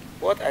district.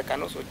 What I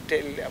can also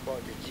tell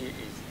about the G is,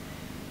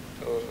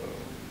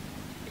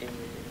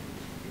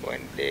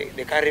 when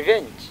they can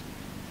revenge,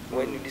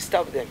 when you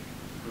disturb them,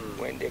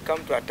 when they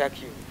come to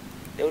attack you,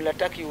 they will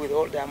attack you with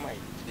all their might.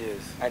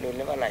 Yes. And they will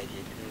never like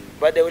it.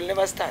 But they will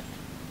never start.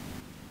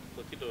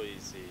 Kotido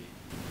is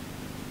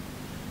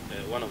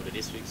one of the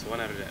districts,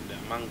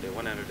 among the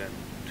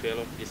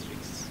 112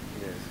 districts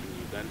in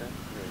Uganda.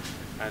 Yes.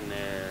 And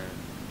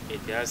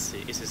it has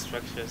its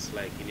structures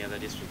like any other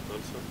district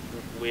also.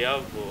 We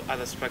have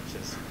other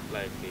structures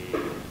like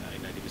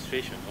in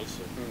administration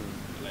also,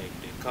 like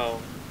the cow,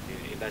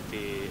 that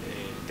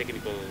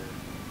technical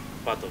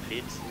part of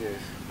it.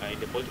 Yes. In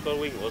the political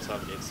wing we also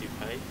have the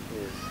XC5. Yes.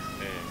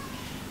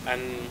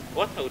 And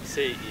what I would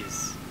say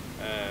is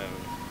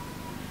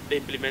the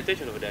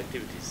implementation of the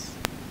activities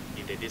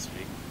in the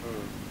district,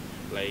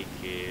 like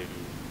the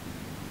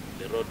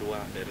road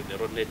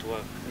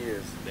network,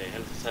 Yes. the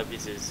health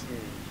services,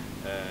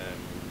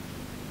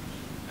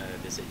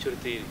 the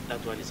security,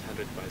 that one is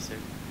 100%.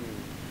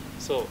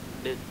 So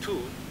the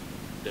two,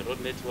 the road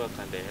network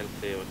and the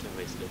health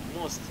whatever, is the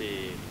most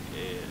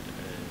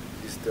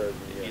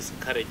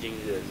discouraging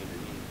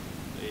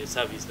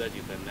service that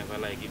you can never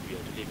like if you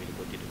are to live in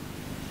Kotido.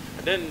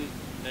 And then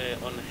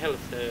on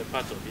health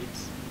part of it,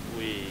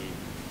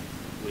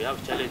 we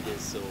have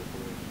challenges. So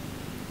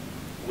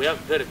we have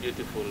very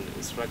beautiful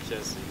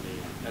structures in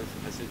the health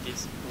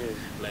facilities,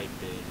 like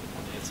the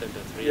health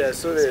center. Yeah,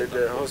 so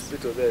the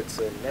hospital there, it's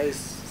a nice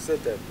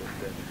setup.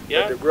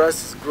 Yeah. The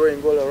grass is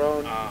growing all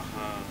around.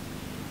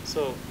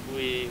 So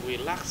we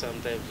lack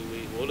sometimes.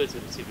 We always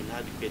receive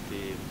inadequate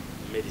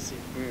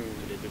medicine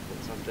to the people.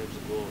 Sometimes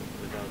go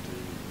without,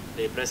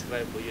 they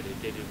prescribe for you, they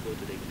tell you go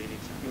to the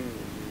clinics.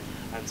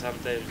 And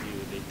sometimes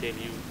they tell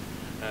you,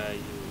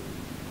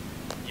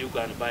 you go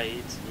and buy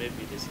it,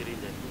 maybe the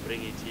syringe, and you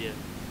bring it here.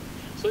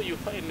 So you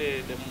find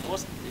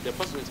the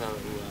persons who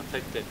are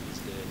affected is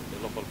the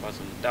local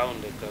person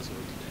down the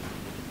grassroots.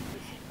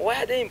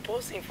 Why are they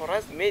imposing for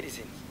us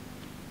medicines?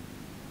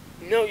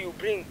 Now you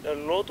bring a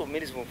lot of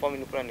medicine from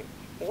family planning.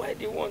 Why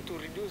do you want to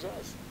reduce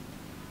us?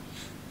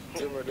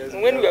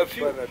 When we are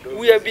few,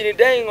 we have been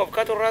dying of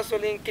cattle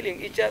rustling,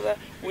 killing each other.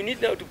 We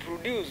need now to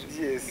produce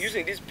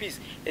using this piece,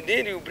 and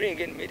then you bring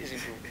again medicine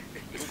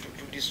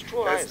to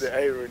destroy us. That's the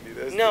irony.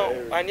 That's now, the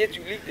irony. And yet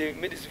you leave the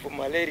medicine for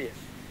malaria.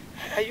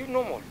 Are you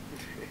normal?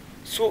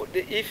 So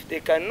if they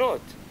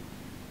cannot,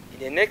 in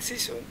the next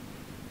season,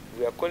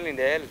 we are calling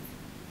the health,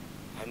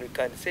 and we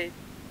can say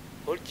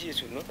all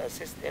GS will not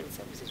access health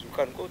services. We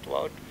can go to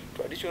our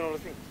traditional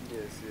thing.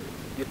 Yes, yes.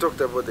 You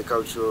talked about the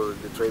cultural,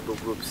 the tribal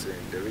groups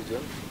in the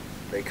region.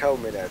 Like how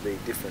many are they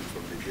different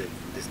from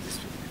this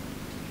district?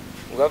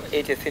 We have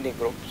 8 ethnic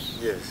groups.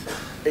 Yes.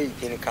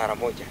 8 in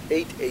Karamajong.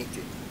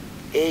 880.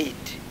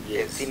 8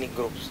 Yes. ethnic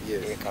groups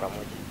Yes. in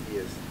Karamajong.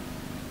 Yes.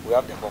 We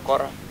have the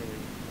Bokora,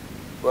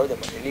 we have the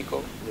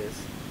Maneniko, Yes.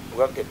 we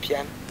have the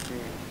Pian,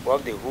 we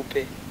have the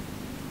Hupe,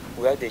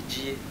 we have the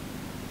Jie,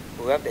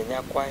 we have the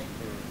Nyakwai,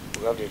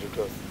 we have the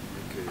Dudos.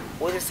 Okay.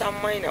 With some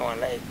minor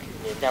one like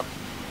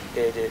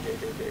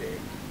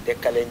the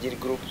Kalenjin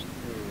groups,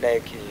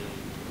 like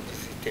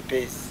the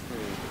Tepes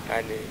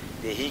and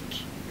the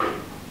Hik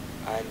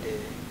and the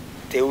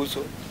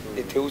Teuso.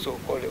 The Teuso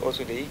called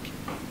also the Hik.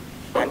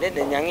 And then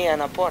the Nyangi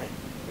and Apore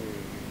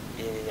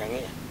in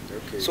Nyangi.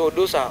 Okay. So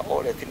those are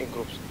all ethnic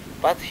groups.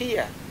 But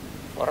here,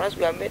 for us,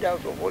 we are made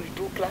out of only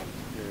 2 clans.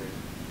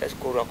 That's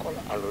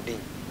Korakola and Lodin.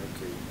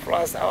 Okay. For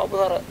us, our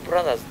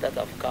brothers that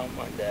have come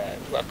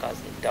and work us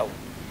in town.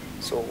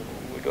 So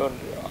we don't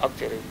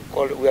actually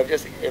call it, we have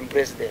just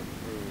embraced them,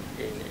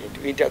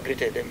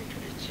 integrated them into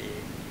the G.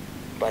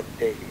 But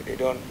they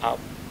don't have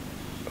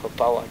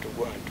power to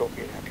go and talk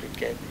in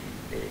cricket.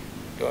 They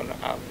don't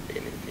have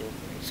anything,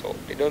 so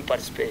they don't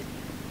participate.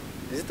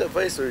 Is it a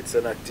vice or it's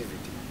an activity?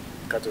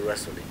 Cattle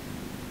rustling.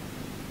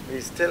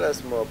 Please tell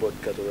us more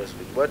about cattle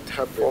rustling. What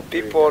happened? For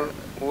people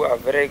who are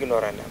very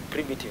ignorant and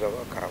primitive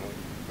about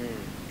Karamajong,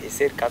 they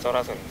said cattle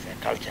rustling is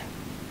a culture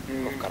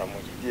of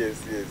Karamajong.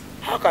 Yes, yes.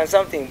 How can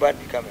something bad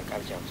become a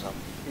culture of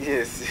something?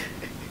 Yes.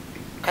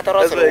 Cattle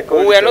rustling,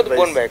 we were not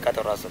born by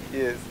cattle rustling.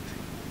 Yes.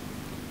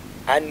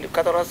 And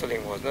cattle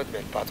rustling was not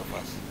made part of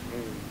us.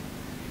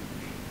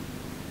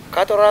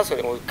 Cattle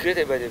rustling was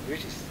created by the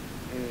British.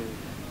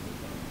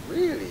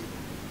 Really?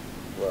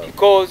 Wow.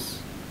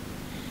 Because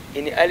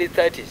in the early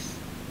 30s,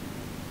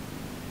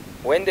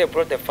 when they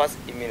brought the first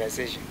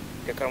immunization,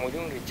 the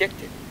Karamajong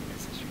rejected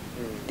immunization.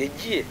 The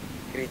GA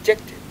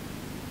rejected.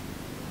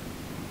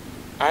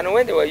 And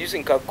when they were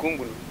using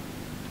Kakungulu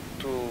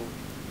to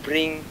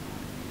bring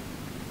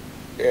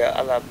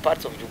other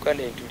parts of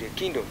Uganda into the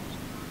kingdom,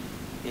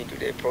 into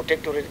the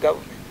protectorate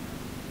government,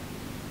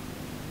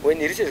 when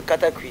he reached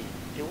Katakwi,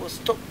 he was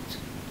stopped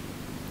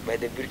by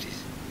the British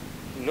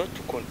not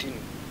to continue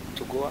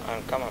to go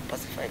and come and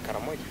pacify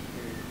Karamajong.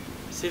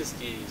 Since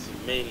he is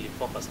mainly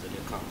focused on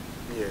the cow,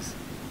 Yes.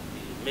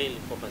 he mainly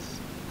focuses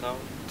on the cow,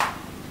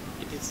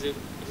 it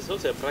is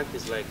also a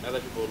practice like other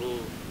people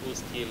who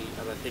steal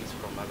other things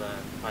from other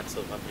parts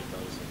of Africa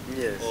also.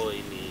 Yes. Or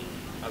in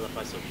the other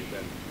parts of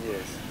Uganda.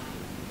 Yes.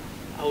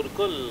 I would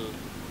call,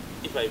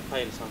 if I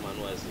find someone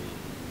who has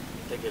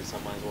taken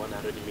someone's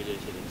 100 million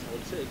shillings, I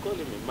would say call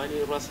him a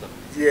money rustler.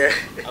 Yeah.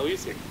 How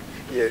is it?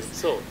 Yes.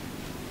 So,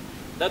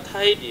 that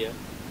idea,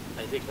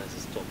 I think, has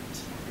stopped.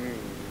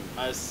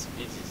 As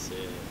it is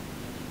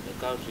a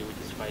country which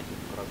is fighting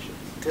corruption.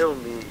 Tell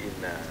me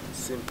in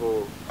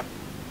simple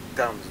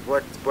terms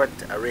what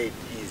a raid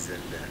is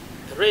and.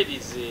 The raid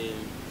is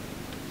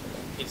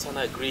it's an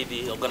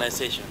agreed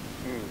organization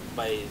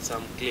by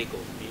some clique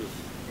of youth.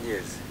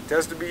 Yes. It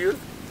has to be youth.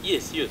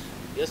 Yes, youth.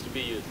 It has to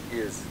be youth.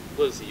 Yes.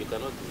 Because you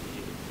cannot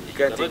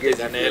can't take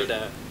an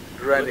elder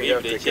running if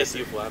after they chase cattle.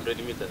 you for 100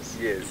 meters.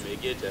 Yes. You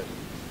may get them.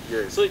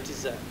 Yes. So it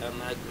is an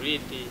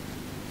agreed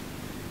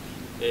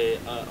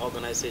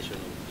organization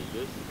of the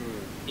youth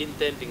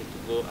intending to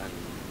go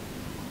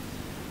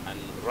and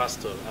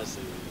rustle, as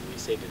we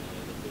said in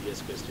the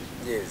previous question.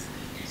 Yes.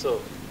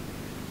 So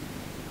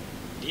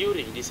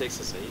during this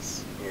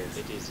exercise, Yes.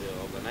 it is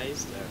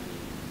organized, and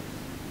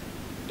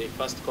they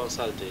first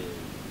consult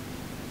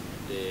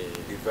the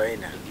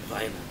Diviner.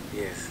 diviner,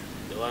 Yes.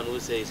 the one who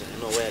says, I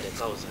know where the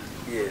cows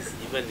are. Yes.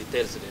 Even he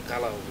tells the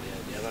color of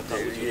the other cow,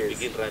 which will Yes.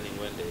 begin running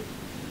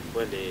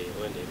when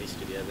they reach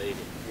to the other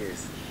area.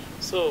 Yes.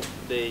 So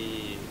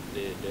the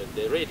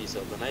raid is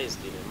organized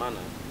in a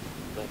manner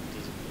that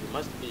you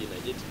must be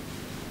energetic,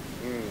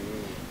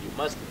 you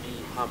must be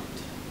armed,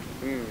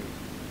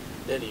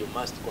 then you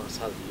must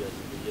consult your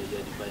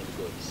divine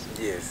gods.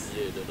 Yes.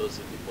 Those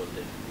people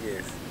there.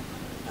 Yes.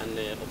 And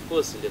of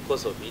course, in the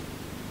course of it,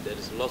 there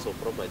is loss of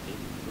property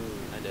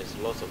and there is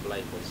loss of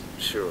life also.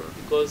 Sure.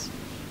 Because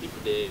if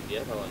the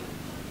other one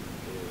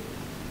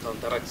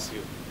counteracts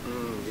you.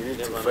 You need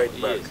to Never fight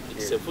know. back. Yes,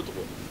 it's Yeah. a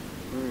football.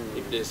 Mm.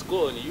 If they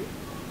score on you,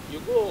 you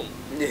go home.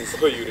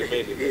 Yes. Or you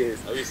remain in there.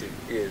 Yes. Have you seen?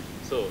 Yes.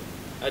 So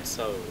that's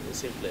how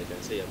simply I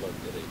can say about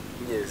the rain.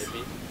 Yes.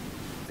 Maybe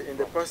In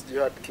the past, you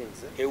had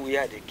kings. Here we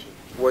had a king.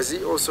 Was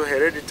he also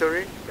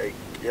hereditary? Like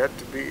he had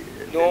to be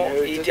No,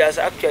 inherited? it just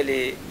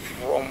actually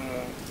from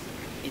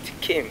it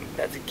came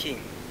that the king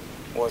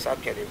was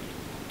actually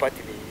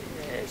partly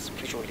a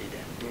spiritual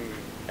leader.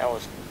 That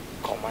was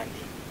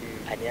commanding,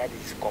 and he had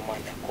his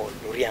commander called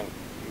Luriang,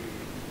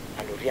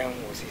 and Luriang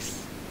was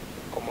his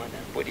commander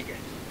bodyguard.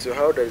 So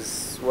how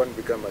does one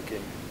become a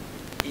king?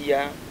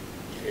 Here,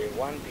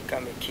 one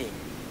become a king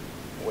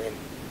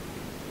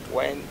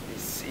when you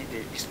see the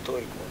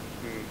historical,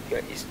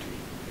 your history,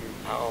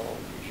 how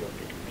you have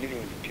been living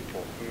with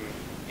people.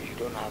 If you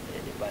don't have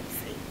any bad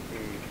thing,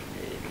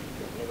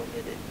 you've never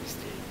made a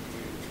mistake,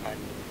 and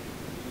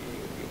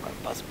you can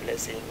pass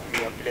blessing,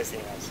 and your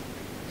blessing as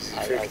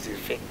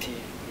effective.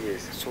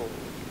 Yes. So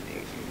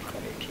you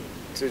become a king.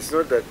 So it's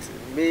not that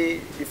me,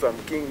 if I'm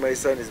king, my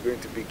son is going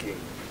to be king.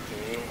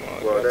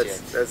 Well, Not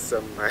that's yet.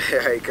 some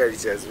high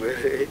culture as well.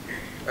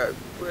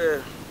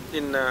 Well,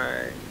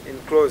 in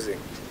closing,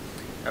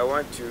 I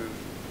want you to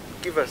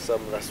give us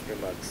some last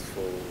remarks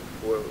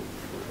for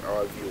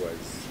our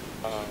viewers.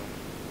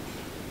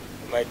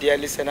 My dear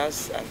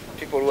listeners and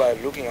people who are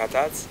looking at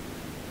us,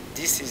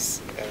 this is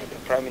the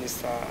Prime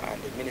Minister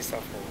and the Minister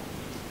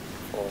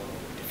for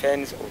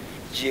Defense of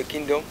GA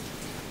Kingdom.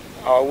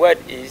 Our word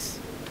is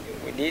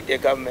we need the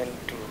government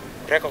to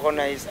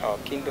recognize our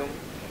kingdom.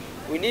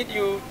 We need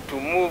you to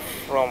move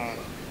from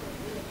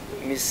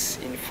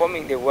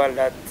misinforming the world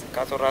that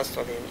cattle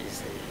rustling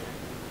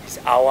is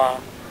our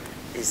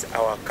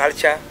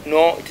culture.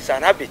 No, it is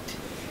an habit.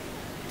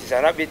 It is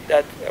an habit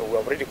that we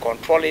have already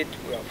controlled it.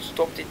 We have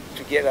stopped it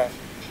together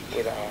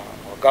with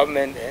our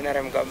government, the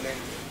NRM government.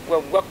 We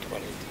have worked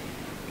on it.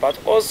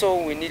 But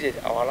also we needed,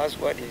 our last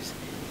word is,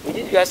 we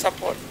need your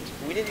support.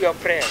 We need your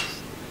prayers,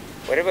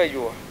 wherever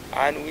you are.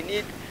 And we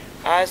need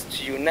us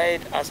to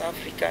unite as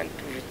Africans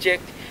to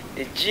reject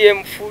the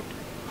GM food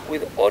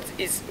with all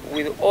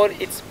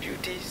its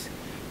beauties,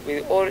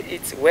 with all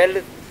its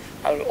wealth,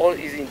 and all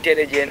its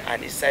intelligence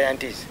and its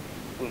scientists.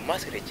 We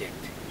must reject.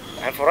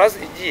 And for us,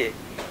 the GA,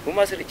 we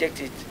must reject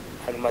it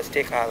and we must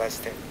take our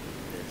step.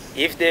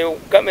 If the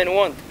government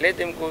want, let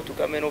them go to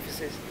government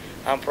offices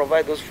and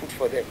provide those food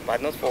for them,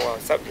 but not for our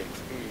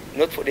subjects,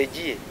 not for the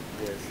GA,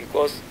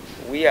 because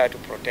we are to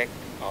protect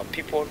our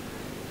people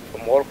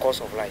from all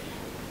costs of life.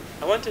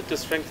 I wanted to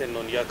strengthen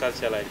on your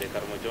culture like the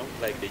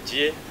Karamajong, like the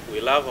GA.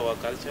 We love our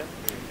culture.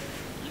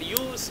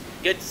 You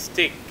get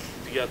stick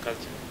to your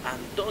culture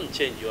and don't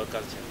change your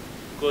culture,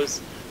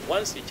 because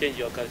once you change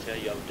your culture,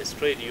 you have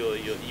destroyed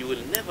you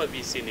will never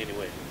be seen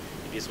anywhere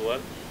in this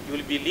world. You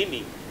will be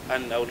leaning,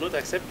 and I will not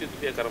accept you to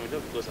be a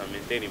Karamajong because I'm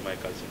maintaining my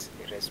culture.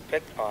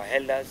 Respect our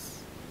elders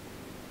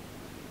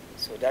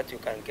so that you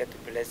can get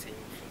the blessing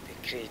from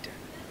the Creator.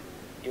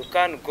 You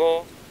can't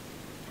go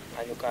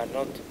and you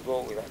cannot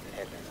go without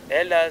elders.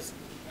 Elders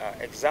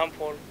are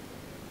example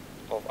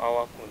of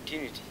our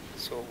continuity.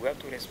 So we have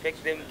to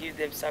respect them, give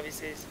them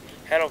services,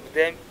 help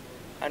them,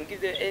 and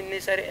give them any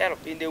necessary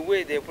help in the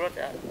way they brought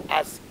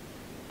us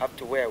up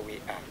to where we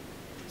are.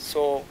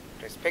 So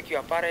respect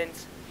your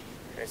parents,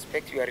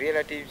 respect your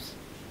relatives,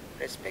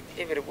 respect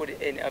everybody,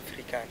 any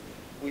African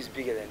who is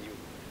bigger than you.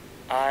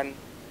 And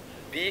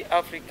be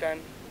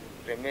African,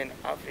 remain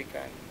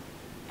African,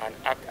 and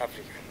act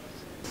African.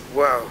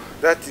 Wow,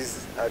 that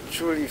is a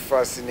truly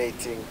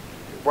fascinating,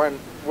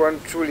 one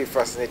truly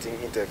fascinating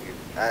interview.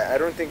 I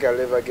don't think I'll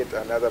ever get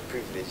another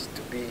privilege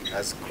to be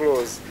as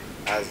close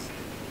as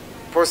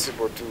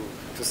possible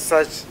to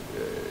such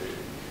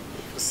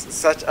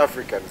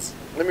Africans.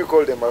 Let me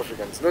call them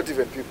Africans, not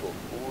even people.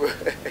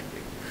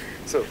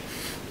 So,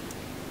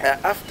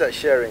 after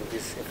sharing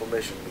this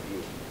information with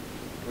you,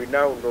 we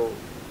now know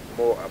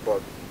more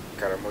about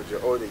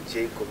Karamajong or the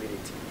J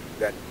community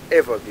than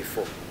ever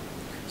before.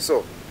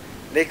 So,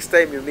 next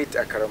time you meet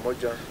a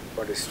Karamajong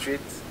on the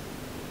street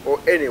or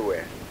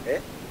anywhere,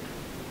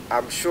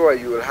 I'm sure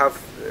you will have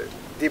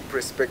deep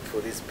respect for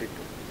these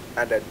people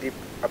and a deep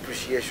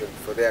appreciation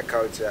for their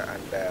culture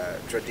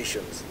and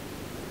traditions.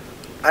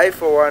 I,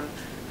 for one,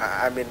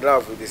 I'm in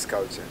love with this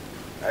culture.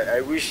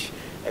 I wish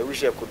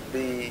I could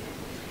be,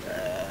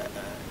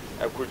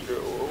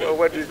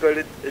 what do you call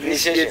it?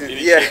 Initiated.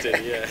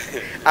 Yeah.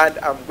 And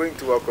I'm going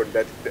to work on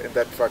that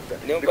factor.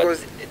 No,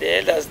 because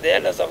the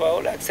elders have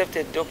all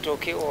accepted Dr.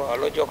 K or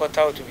Alojo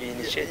Kotao to be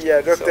initiated.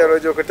 Yeah, Dr.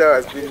 Alojo Kotao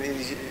has been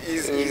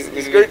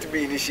is going to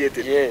be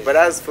initiated. Yes. But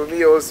as for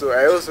me also,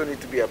 I also need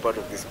to be a part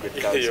of this great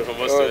culture. You're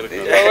most welcome.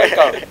 You're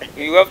welcome.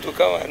 You have to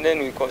come and then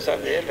we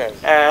consult the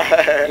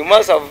elders. You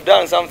must have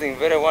done something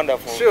very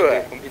wonderful Sure.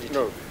 for the community.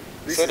 No,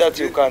 so that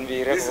you can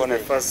be recognized. This is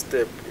the first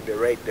step in the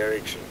right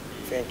direction.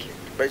 Thank you.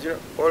 But you know,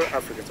 all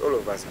Africans, all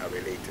of us are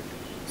related.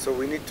 So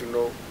we need to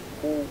know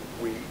who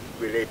we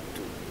relate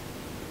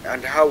to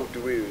and how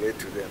do we relate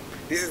to them.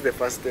 This is the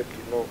first step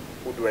to know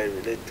who do I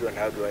relate to and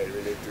how do I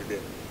relate to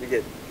them. You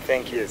get?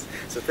 Thank you. Yes.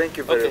 So thank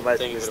you very much,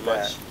 thank you Mr. very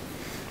much.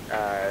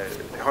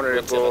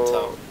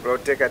 Honorable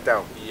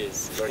Rotekatao.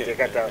 Yes.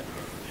 Rotekatao.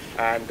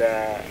 And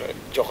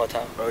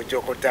Jokotao.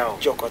 Jokotao.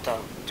 Jokotao.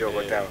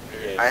 Jokotao.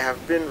 Yes. I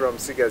have been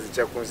Ramsigazi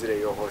Chakunzire,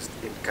 your host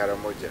in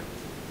Karamajong.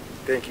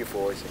 Thank you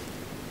for watching.